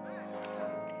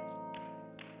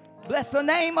 Bless the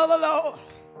name of the Lord.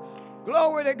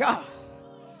 Glory to God.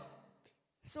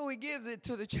 So he gives it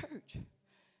to the church.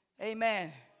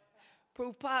 Amen.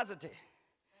 Proof positive.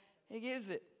 He gives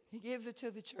it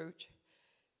to the church.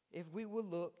 If we will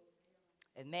look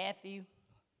at Matthew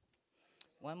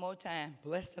one more time.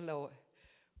 Bless the Lord.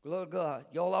 Glory to God.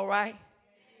 Y'all all right?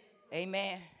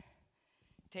 Amen.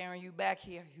 Tearing you back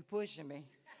here. You pushing me.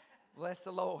 Bless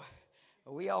the Lord.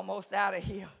 We almost out of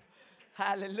here.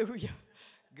 Hallelujah.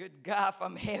 Good God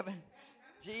from heaven.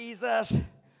 Jesus,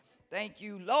 thank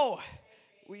you, Lord.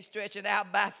 We stretch it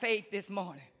out by faith this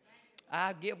morning.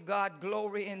 I give God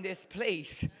glory in this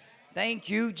place. Thank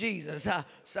you, Jesus.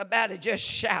 Somebody just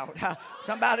shout.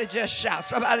 Somebody just shout.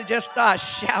 Somebody just start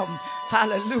shouting.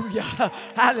 Hallelujah.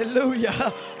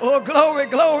 Hallelujah. Oh, glory,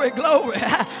 glory, glory.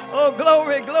 Oh,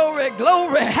 glory, glory,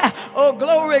 glory. Oh,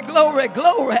 glory, glory,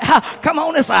 glory. Come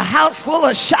on, it's a house full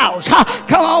of shouts.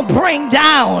 Come on, bring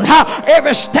down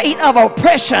every state of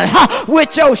oppression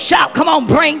with your shout. Come on,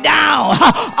 bring down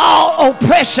all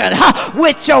oppression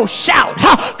with your shout.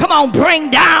 Come on, bring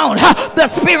down the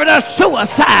spirit of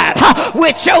suicide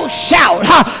with your shout.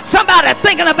 Somebody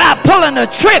thinking about pulling the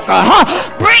trigger,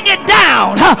 bring it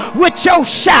down with your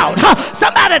shout.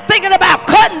 Somebody thinking about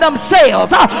cutting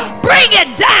themselves, bring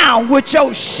it down with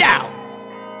your shout.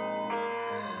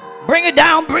 Bring it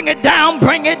down, bring it down,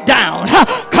 bring it down.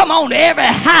 Come on, every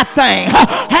high thing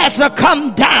has to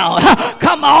come down.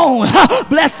 Come on,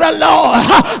 bless the Lord.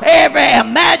 Every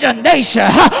imagination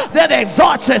that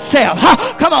exalts itself.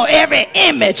 Come on, every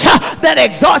image that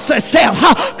exalts itself.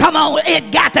 Come on,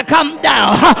 it got to come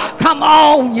down. Come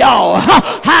on, y'all.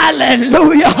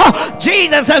 Hallelujah.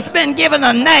 Jesus has been given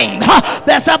a name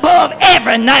that's above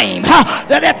every name.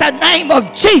 That at the name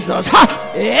of Jesus,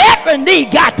 every knee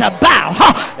got to bow.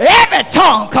 Every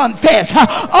tongue confess.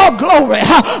 Oh, glory.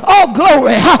 Oh,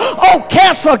 glory. Oh,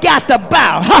 cancer got to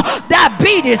bow.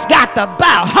 Diabetes got to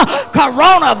bow.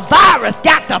 Coronavirus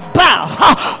got to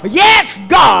bow. Yes,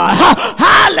 God.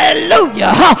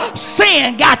 Hallelujah.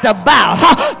 Sin got to bow.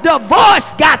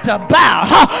 Divorce got to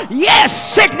bow.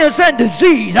 Yes, sickness and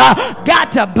disease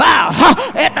got to bow.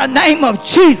 At the name of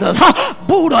Jesus,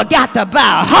 Buddha got to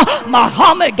bow.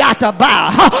 Muhammad got to bow.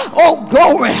 Oh,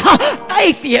 glory.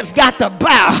 Atheists got to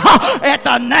bow. At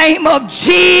the name of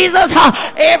Jesus,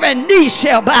 every knee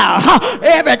shall bow,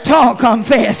 every tongue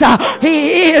confess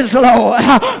he is Lord.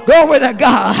 Glory to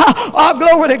God. Oh,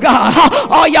 glory to God.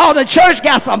 Oh, y'all, the church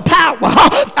got some power.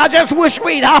 I just wish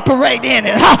we'd operate in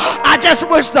it. I just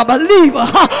wish the believer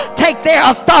take their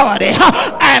authority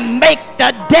and make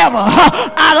the devil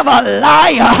out of a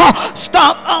liar.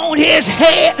 Stomp on his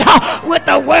head with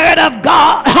the word of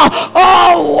God.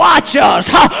 Oh, watch us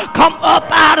come up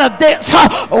out of this.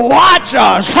 Watch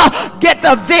us get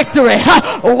the victory.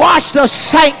 Watch the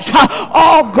saints.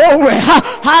 Oh, glory.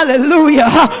 Hallelujah.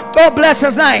 Oh, bless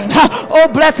his name. Oh,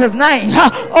 bless his name.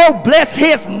 Oh, bless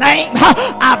his name.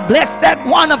 I bless that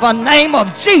wonderful name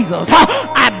of Jesus.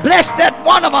 I bless that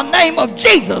wonderful name of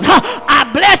Jesus. I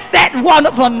bless that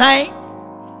wonderful name,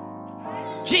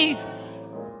 Jesus.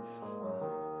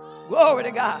 Glory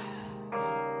to God.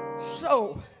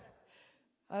 So,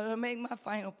 I'll make my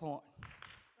final point.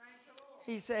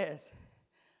 He says,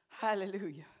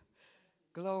 hallelujah,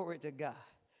 glory to God.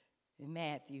 In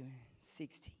Matthew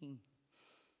 16.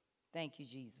 Thank you,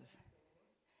 Jesus.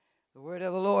 The word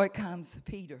of the Lord comes to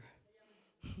Peter.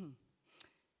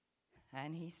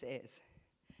 And he says,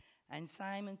 and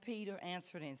Simon Peter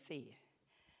answered and said,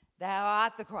 thou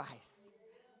art the Christ,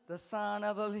 the Son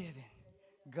of the living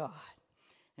God.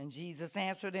 And Jesus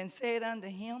answered and said unto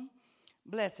him,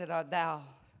 blessed art thou,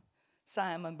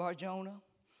 Simon Bar-Jonah,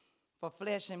 for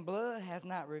flesh and blood has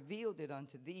not revealed it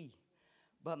unto thee,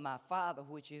 but my Father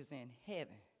which is in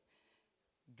heaven.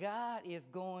 God is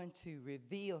going to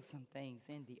reveal some things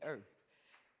in the earth.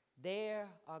 There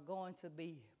are going to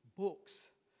be books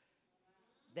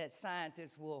that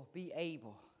scientists will be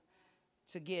able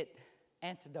to get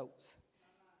antidotes,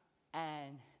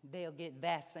 and they'll get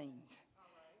vaccines.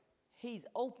 He's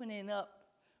opening up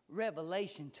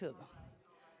revelation to them.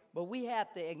 But we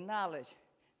have to acknowledge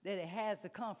that it has to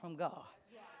come from God.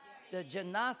 The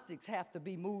gymnastics have to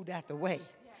be moved out the way.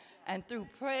 And through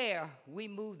prayer, we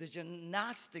move the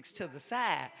gymnastics to the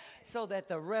side so that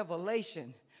the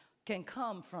revelation can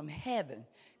come from heaven.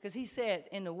 Because he said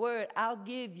in the word, I'll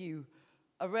give you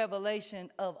a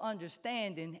revelation of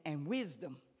understanding and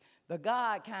wisdom. The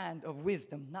God kind of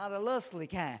wisdom, not a lustly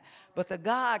kind, but the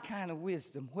God kind of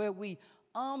wisdom where we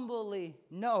humbly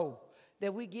know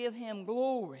that we give him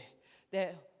glory,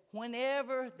 that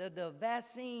whenever the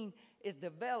vaccine is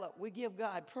developed, we give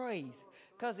God praise.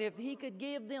 Because if he could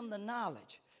give them the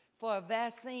knowledge for a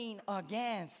vaccine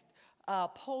against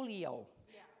polio,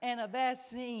 and a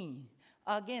vaccine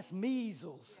against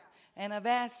measles, and a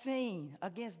vaccine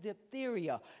against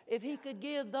diphtheria, if he could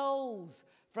give those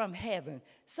from heaven.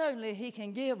 Certainly he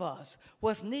can give us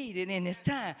what's needed in this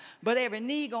time. But every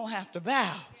knee going to have to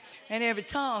bow and every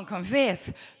tongue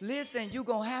confess. Listen, you're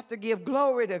going to have to give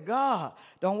glory to God.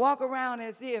 Don't walk around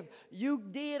as if you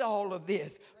did all of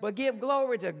this, but give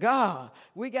glory to God.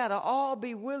 We got to all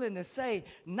be willing to say,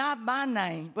 not my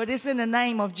name, but it's in the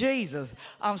name of Jesus.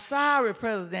 I'm sorry,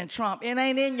 President Trump. It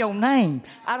ain't in your name.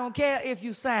 I don't care if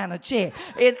you sign a check.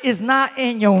 It is not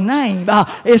in your name.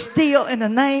 It's still in the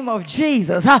name of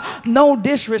Jesus. No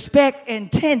disrespect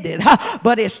intended,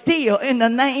 but it's still in the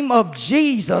name of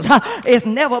Jesus. It's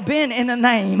never been in the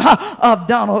name of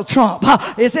Donald Trump.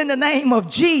 It's in the name of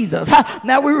Jesus.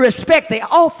 Now we respect the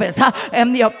office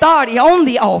and the authority on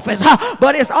the office,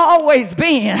 but it's always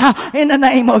been in the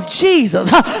name of Jesus.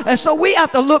 And so we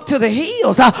have to look to the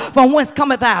hills from whence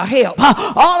cometh our help.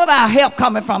 All of our help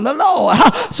coming from the Lord.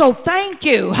 So thank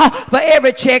you for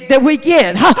every check that we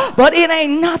get, but it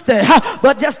ain't nothing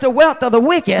but just the wealth of the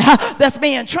wicked that's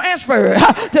being transferred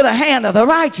to the hand of the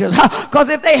righteous. Because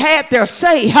if they had their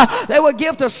say, they would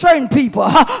give to certain people,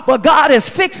 but God is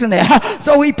fixing it.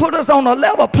 So he put us on a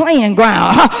level playing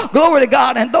ground. Glory to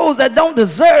God. And those that don't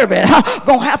deserve it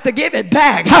gonna have to give it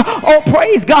back. Oh,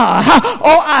 praise God.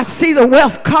 Oh, I see the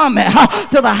wealth coming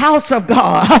to the house of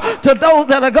God, to those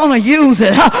that are gonna use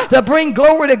it to bring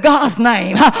glory to God's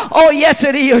name. Oh, yes,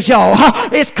 it is, y'all.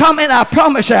 It's coming, I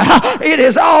promise you. It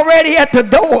is already at the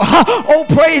door. Oh,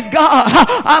 praise God.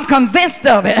 I'm convinced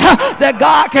of it, that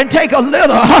God can take a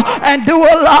little and do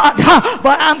a lot,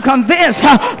 but I'm convinced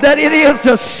that it is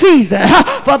the season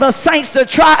for the saints to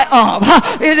triumph.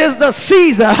 It is the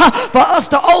season for us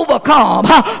to overcome.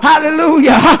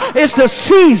 Hallelujah. It's the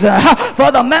season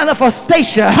for the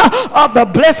manifestation of the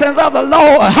blessings of the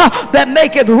Lord that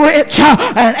make it rich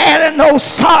and adding no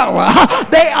sorrow.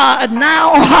 They are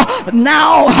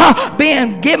now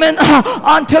being given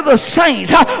unto the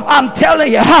saints. I'm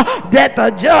telling you that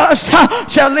the just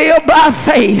shall live by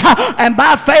faith, and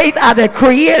by faith I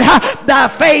decree it, by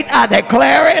faith I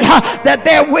declare it, that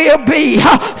there will be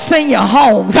senior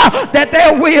homes, that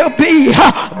there will be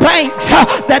banks,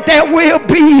 that there will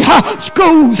be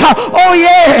schools. Oh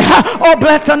yeah, oh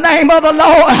bless the name of the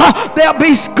Lord. There'll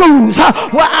be schools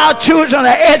where our children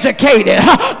are educated,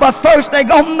 but first they're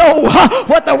gonna know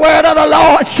what the word of the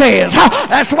Lord says.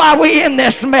 That's why we in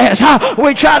this mess.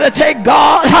 We try to take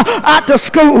God out to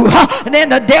school, and then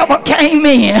the devil came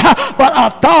in, but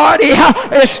authority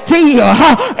is still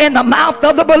in the mouth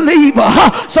of the believer.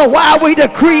 So while we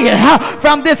decree it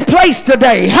from this place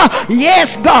today,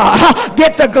 yes, God,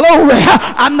 get the glory.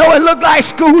 I know it looked like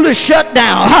school is shut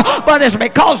down, but it's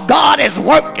because God is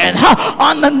working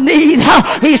underneath.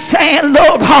 He's saying,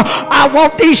 look, I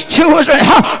want these children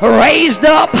raised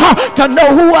up to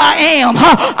know who I am.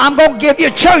 I'm going to give you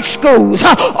church schools.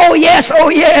 Oh yes,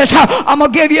 I'm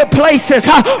going to give you places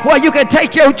where you can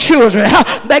take your children.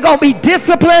 They're going to be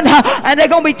disciplined, and they're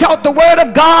going to be taught the word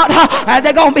of God, and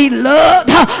they're going to be loved,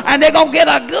 and they're going to get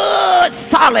a good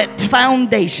solid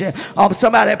foundation. Oh,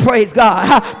 somebody praise God.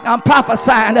 I'm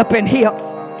prophesying up in here.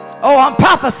 Oh, I'm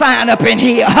prophesying up in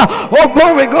here. Oh,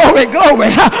 glory, glory, glory.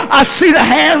 I see the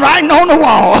hand writing on the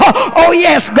wall. Oh,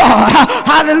 yes, God.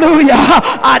 Hallelujah.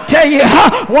 I tell you,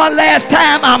 one last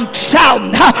time I'm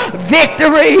shouting,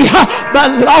 victory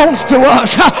belongs to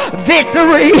us.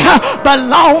 Victory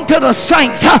belongs to the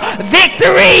saints.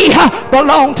 Victory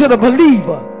belongs to the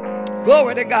believer.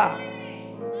 Glory to God.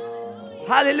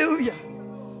 Hallelujah.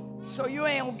 So you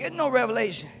ain't gonna get no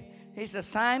revelation. He said,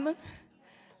 Simon,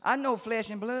 I know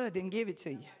flesh and blood didn't give it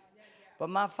to you,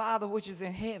 but my Father which is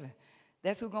in heaven,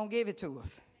 that's who's going to give it to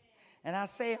us. And I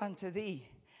say unto thee,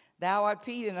 thou art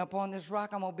Peter, and upon this rock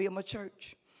I'm going to build my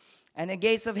church, and the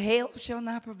gates of hell shall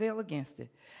not prevail against it.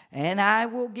 And I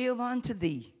will give unto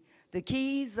thee the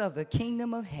keys of the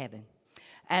kingdom of heaven.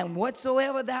 And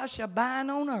whatsoever thou shalt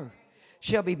bind on earth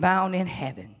shall be bound in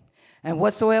heaven. And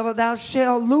whatsoever thou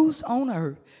shalt loose on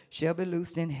earth shall be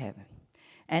loosed in heaven.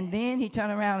 And then he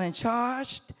turned around and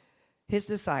charged his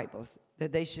disciples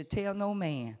that they should tell no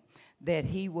man that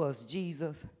he was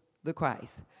Jesus the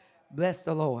Christ. Bless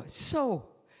the Lord. So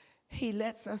he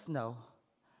lets us know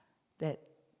that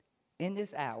in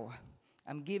this hour,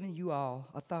 I'm giving you all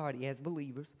authority as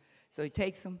believers. So he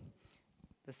takes them,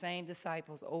 the same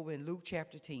disciples, over in Luke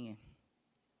chapter 10.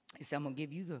 He said, I'm going to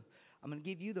give you the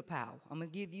power. I'm going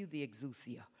to give you the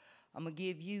exousia. I'm going to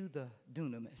give you the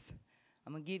dunamis.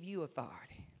 I'm going to give you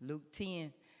authority. Luke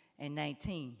 10 and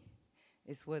 19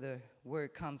 is where the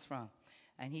word comes from.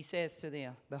 And he says to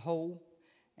them, behold,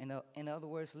 in other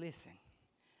words, listen,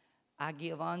 I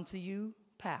give unto you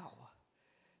power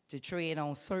to tread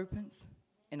on serpents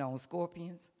and on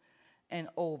scorpions and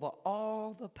over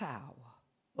all the power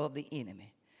of the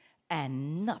enemy.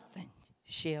 and nothing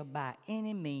shall by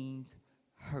any means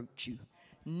hurt you.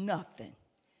 Nothing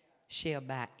shall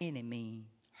by any means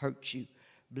hurt you.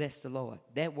 Bless the Lord.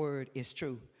 That word is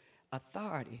true.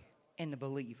 Authority in the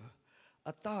believer.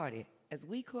 Authority. As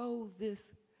we close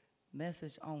this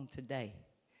message on today,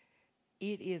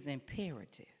 it is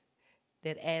imperative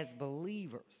that as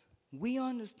believers, we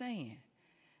understand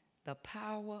the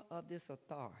power of this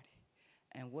authority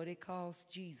and what it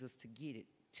cost Jesus to get it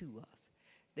to us,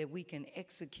 that we can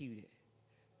execute it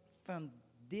from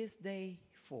this day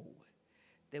forward,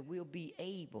 that we'll be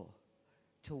able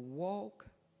to walk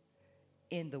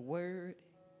in the word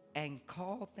and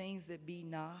call things that be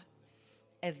not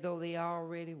as though they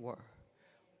already were.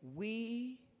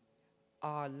 We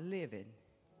are living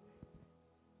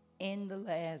in the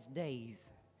last days,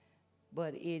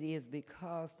 but it is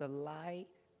because the light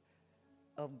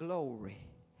of glory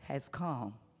has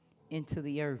come into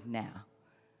the earth now.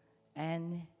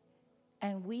 And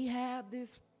we have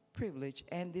this privilege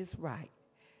and this right.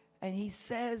 And he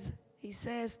says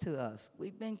to us,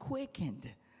 we've been quickened.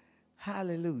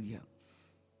 Hallelujah.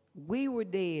 We were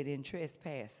dead in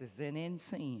trespasses and in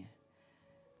sin.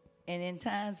 And in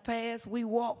times past, we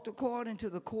walked according to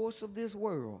the course of this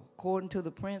world, according to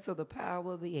the prince of the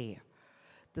power of the air,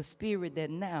 the spirit that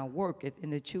now worketh in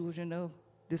the children of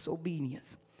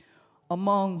disobedience,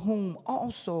 among whom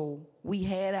also we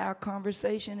had our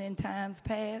conversation in times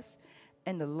past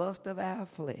and the lust of our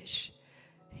flesh.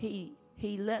 He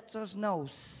lets us know,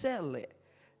 settle it,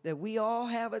 that we all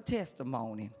have a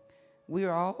testimony. We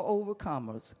are all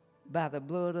overcomers by the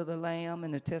blood of the Lamb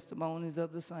and the testimonies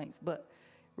of the saints. But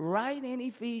right in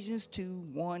Ephesians 2,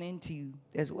 1 and 2,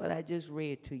 that's what I just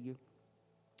read to you,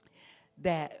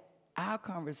 that our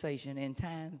conversation in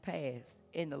times past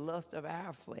in the lust of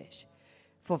our flesh,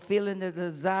 fulfilling the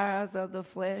desires of the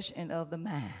flesh and of the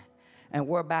mind, and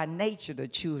were by nature the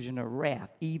children of wrath,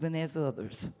 even as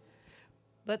others.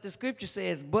 But the scripture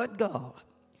says, but God,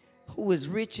 who is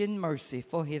rich in mercy,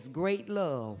 for his great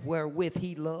love wherewith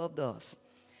he loved us,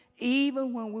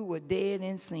 even when we were dead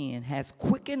in sin, has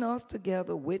quickened us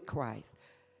together with Christ.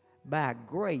 By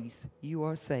grace you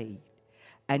are saved.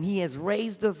 And he has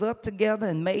raised us up together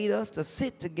and made us to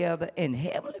sit together in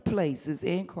heavenly places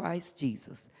in Christ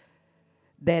Jesus,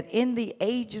 that in the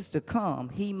ages to come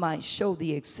he might show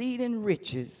the exceeding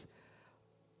riches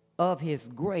of his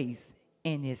grace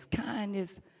and his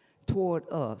kindness toward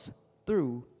us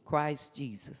through Christ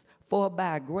Jesus. For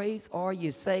by grace are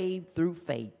you saved through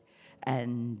faith,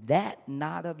 and that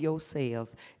not of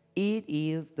yourselves. It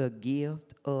is the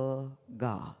gift of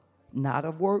God, not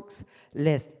of works,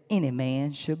 lest any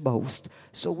man should boast.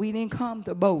 So we didn't come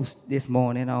to boast this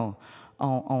morning on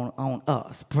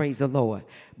us, praise the Lord.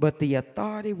 But the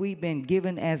authority we've been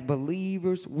given as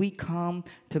believers, we come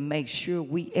to make sure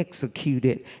we execute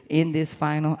it in this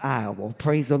final hour,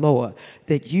 praise the Lord.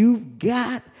 That you've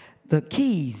got the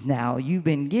keys now. You've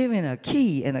been given a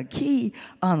key, and a key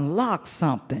unlocks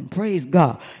something. Praise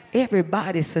God.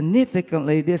 Everybody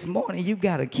significantly this morning, you've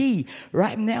got a key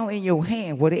right now in your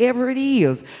hand. Whatever it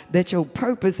is that your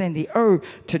purpose in the earth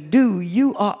to do,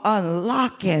 you are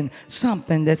unlocking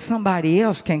something that somebody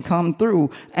else can come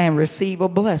through and receive a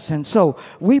blessing. So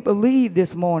we believe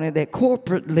this morning that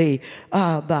corporately,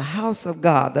 the house of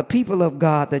God, the people of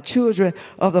God, the children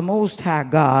of the Most High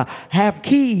God have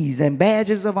keys and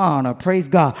badges of honor, praise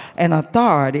God, and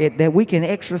authority that we can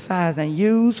exercise and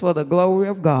use for the glory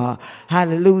of God.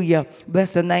 Hallelujah.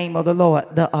 Bless the name of the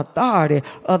Lord. The authority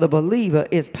of the believer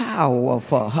is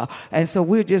powerful. And so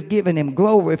we're just giving him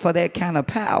glory for that kind of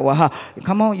power.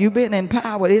 Come on, you've been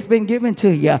empowered. It's been given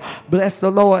to you. Bless the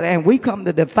Lord. And we come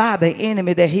to defy the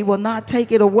enemy that he will not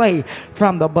take it away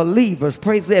from the believers.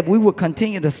 Praise that. We will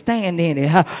continue to stand in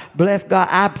it. Bless God.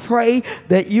 I pray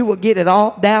that you will get it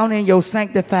all down in your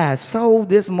sanctified soul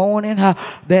this morning,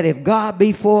 that if God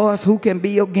be for us, who can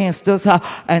be against us?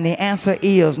 And the answer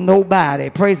is nobody.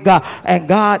 Praise God. And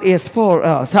God is for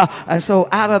us. And so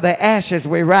out of the ashes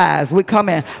we rise. We're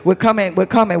coming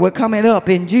up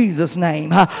in Jesus'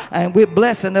 name. And we're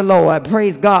blessing the Lord.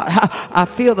 Praise God. I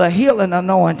feel the healing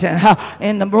anointing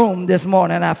in the room this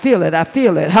morning. I feel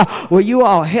it. Will you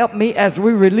all help me as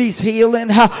we release healing?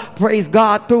 Praise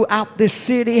God, throughout this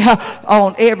city,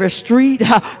 on every street.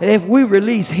 If we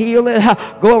release healing,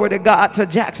 glory to God, to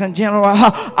Jackson General,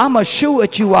 I'm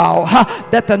assured you all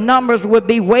that the numbers would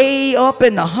be way up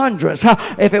in the the hundreds.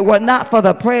 If it were not for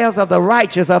the prayers of the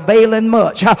righteous availing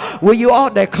much. Will you all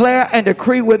declare and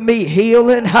decree with me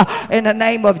healing in the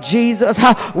name of Jesus?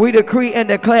 We decree and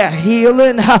declare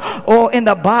healing or in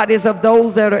the bodies of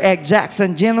those that are at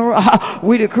Jackson General.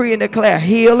 We decree and declare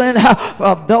healing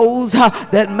of those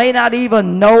that may not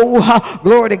even know,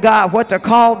 glory to God, what to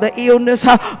call the illness.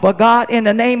 But God, in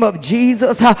the name of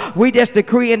Jesus, we just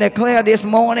decree and declare this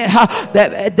morning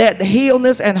that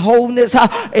healness and wholeness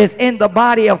is in the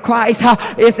body of Christ.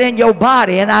 It's in your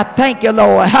body. And I thank you,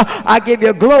 Lord. I give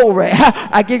you glory.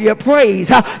 I give you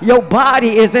praise. Your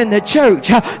body is in the church.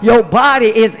 Your body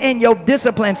is in your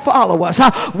disciplined followers.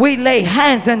 We lay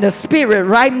hands in the spirit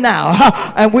right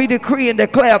now, and we decree and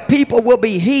declare people will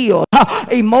be healed.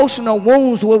 Emotional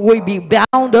wounds will be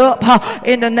bound up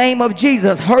in the name of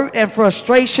Jesus. Hurt and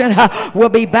frustration will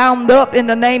be bound up in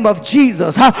the name of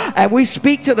Jesus. And we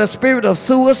speak to the spirit of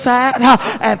suicide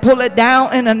and pull it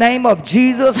down in the name of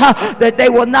Jesus, that they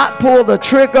will not pull the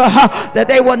trigger, that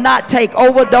they will not take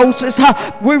overdoses.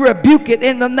 We rebuke it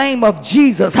in the name of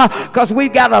Jesus, because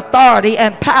we've got authority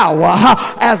and power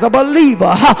as a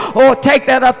believer. Or take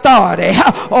that authority.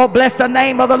 Or bless the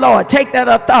name of the Lord. Take that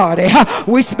authority.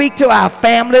 We speak to our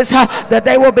families that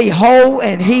they will be whole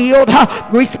and healed.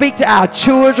 We speak to our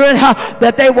children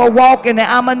that they will walk in the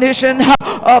admonition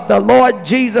of the Lord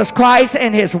Jesus Christ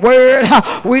and his word.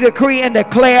 We decree and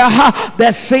declare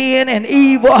that sin and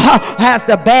evil has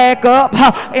to back up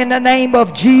in the name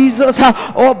of Jesus.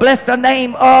 Oh, bless the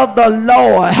name of the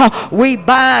Lord. We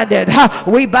bind it.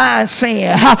 We bind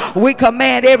sin. We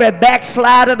command every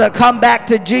backslider to come back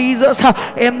to Jesus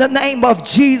in the name of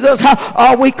Jesus.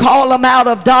 Or we call them out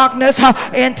of darkness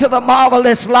into the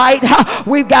marvelous light.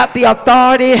 We've got the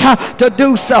authority to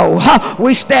do so.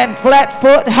 We stand flat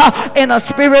foot in a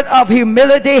spirit of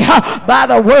humility by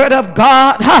the word of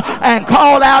God and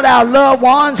call out our loved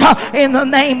ones in the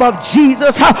name of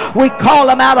Jesus. We call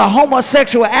them out of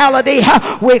homosexuality.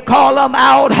 We call them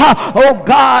out, oh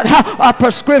God, of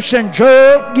prescription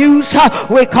drug use.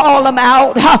 We call them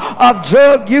out of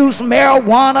drug use,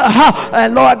 marijuana,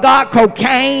 and Lord God,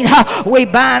 cocaine. We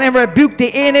bind and rebuke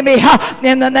the enemy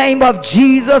in the name of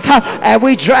Jesus, and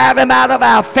we drive him out of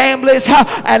our families.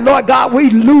 And Lord God, we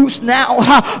loose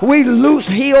now. We loose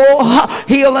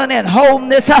healing and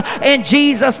wholeness in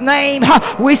Jesus' name.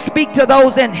 We speak to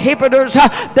those inhibitors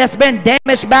that's been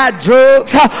damaged by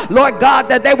drugs. Lord God,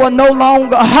 that they will no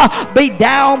longer be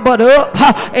down but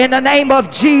up in the name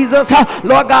of Jesus.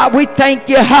 Lord God, we thank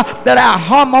you that our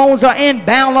hormones are in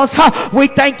balance. We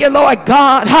thank you, Lord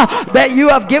God, that you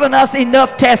have given us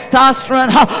enough testosterone,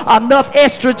 enough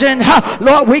estrogen.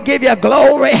 Lord, we give you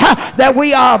glory that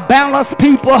we are a balanced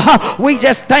people. We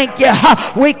just thank you.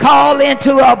 We call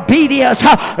into obedience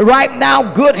right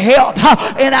now good health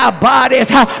in our bodies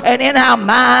and in our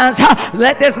minds.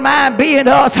 Let this mind be in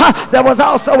us that was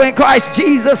also in Christ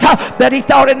Jesus, that he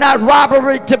thought it not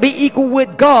robbery to be equal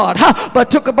with God,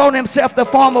 but took upon himself the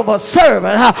form of a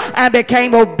servant and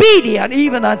became obedient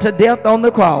even unto death on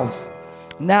the cross.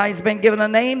 Now he's been given a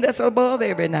name that's above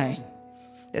every name,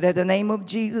 that at the name of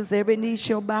Jesus every knee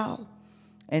shall bow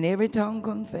and every tongue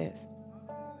confess.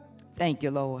 Thank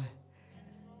you, Lord.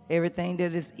 Everything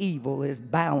that is evil is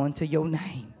bowing to your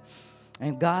name.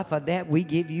 And God, for that we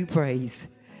give you praise.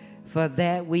 For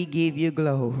that we give you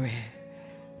glory.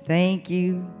 Thank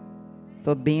you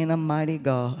for being a mighty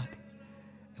God.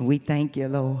 And we thank you,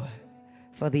 Lord,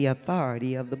 for the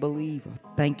authority of the believer.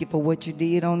 Thank you for what you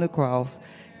did on the cross.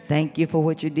 Thank you for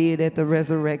what you did at the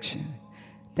resurrection.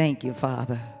 Thank you,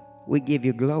 Father. We give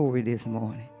you glory this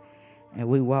morning. And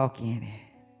we walk in it.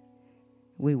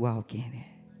 We walk in it.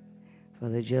 For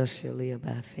the just shall live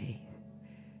by faith.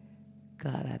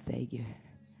 God, I thank you.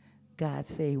 God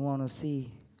said he want to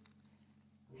see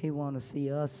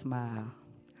us smile.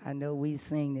 I know we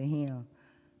sing to him.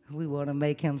 We want to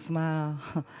make him smile.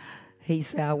 He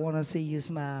said, I want to see you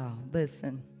smile.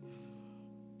 Listen,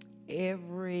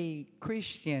 every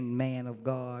Christian man of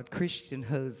God, Christian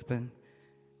husband,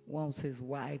 wants his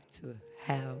wife to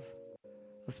have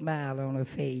a smile on her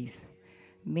face.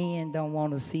 Men don't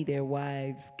want to see their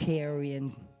wives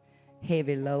carrying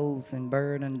heavy loads and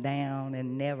burden down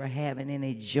and never having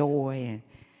any joy. And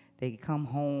they come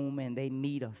home and they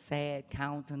meet a sad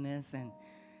countenance and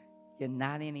you're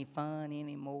not any fun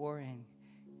anymore. And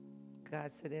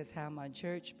God said, that's how my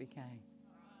church became.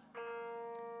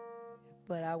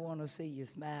 But I want to see you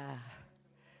smile.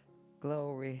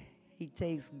 Glory. He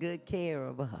takes good care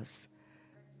of us.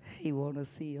 He want to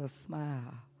see us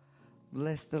smile.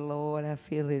 Bless the Lord. I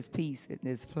feel his peace in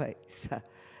this place.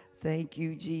 Thank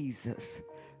you, Jesus.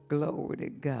 Glory to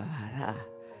God.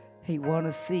 He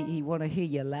want to hear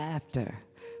your laughter.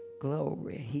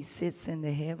 Glory. He sits in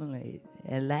the heavenly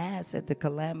and laughs at the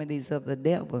calamities of the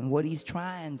devil and what he's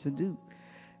trying to do.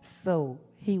 So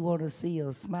he want to see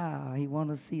us smile. He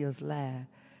want to see us laugh.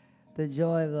 The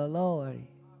joy of the Lord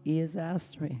is our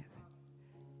strength.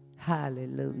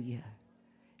 Hallelujah.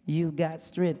 You got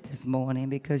strength this morning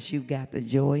because you got the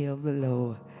joy of the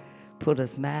Lord. Put a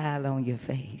smile on your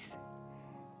face.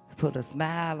 Put a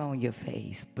smile on your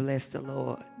face. Bless the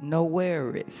Lord. No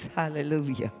worries.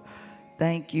 Hallelujah.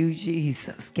 Thank you,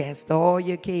 Jesus. Cast all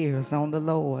your cares on the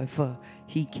Lord, for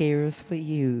he cares for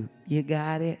you. You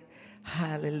got it?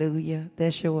 Hallelujah.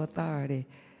 That's your authority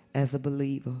as a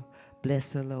believer. Bless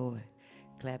the Lord.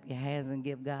 Clap your hands and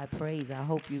give God praise. I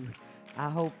hope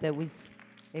that we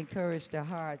encourage their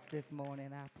hearts this morning.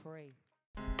 I pray.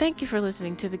 Thank you for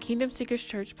listening to the Kingdom Seekers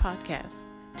Church podcast.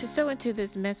 To sow into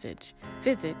this message,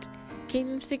 visit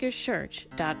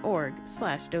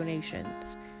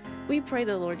kingdomseekerschurch.org/donations. We pray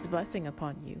the Lord's blessing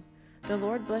upon you. The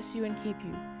Lord bless you and keep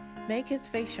you. Make his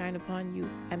face shine upon you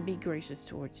and be gracious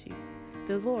towards you.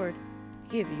 The Lord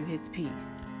give you his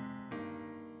peace.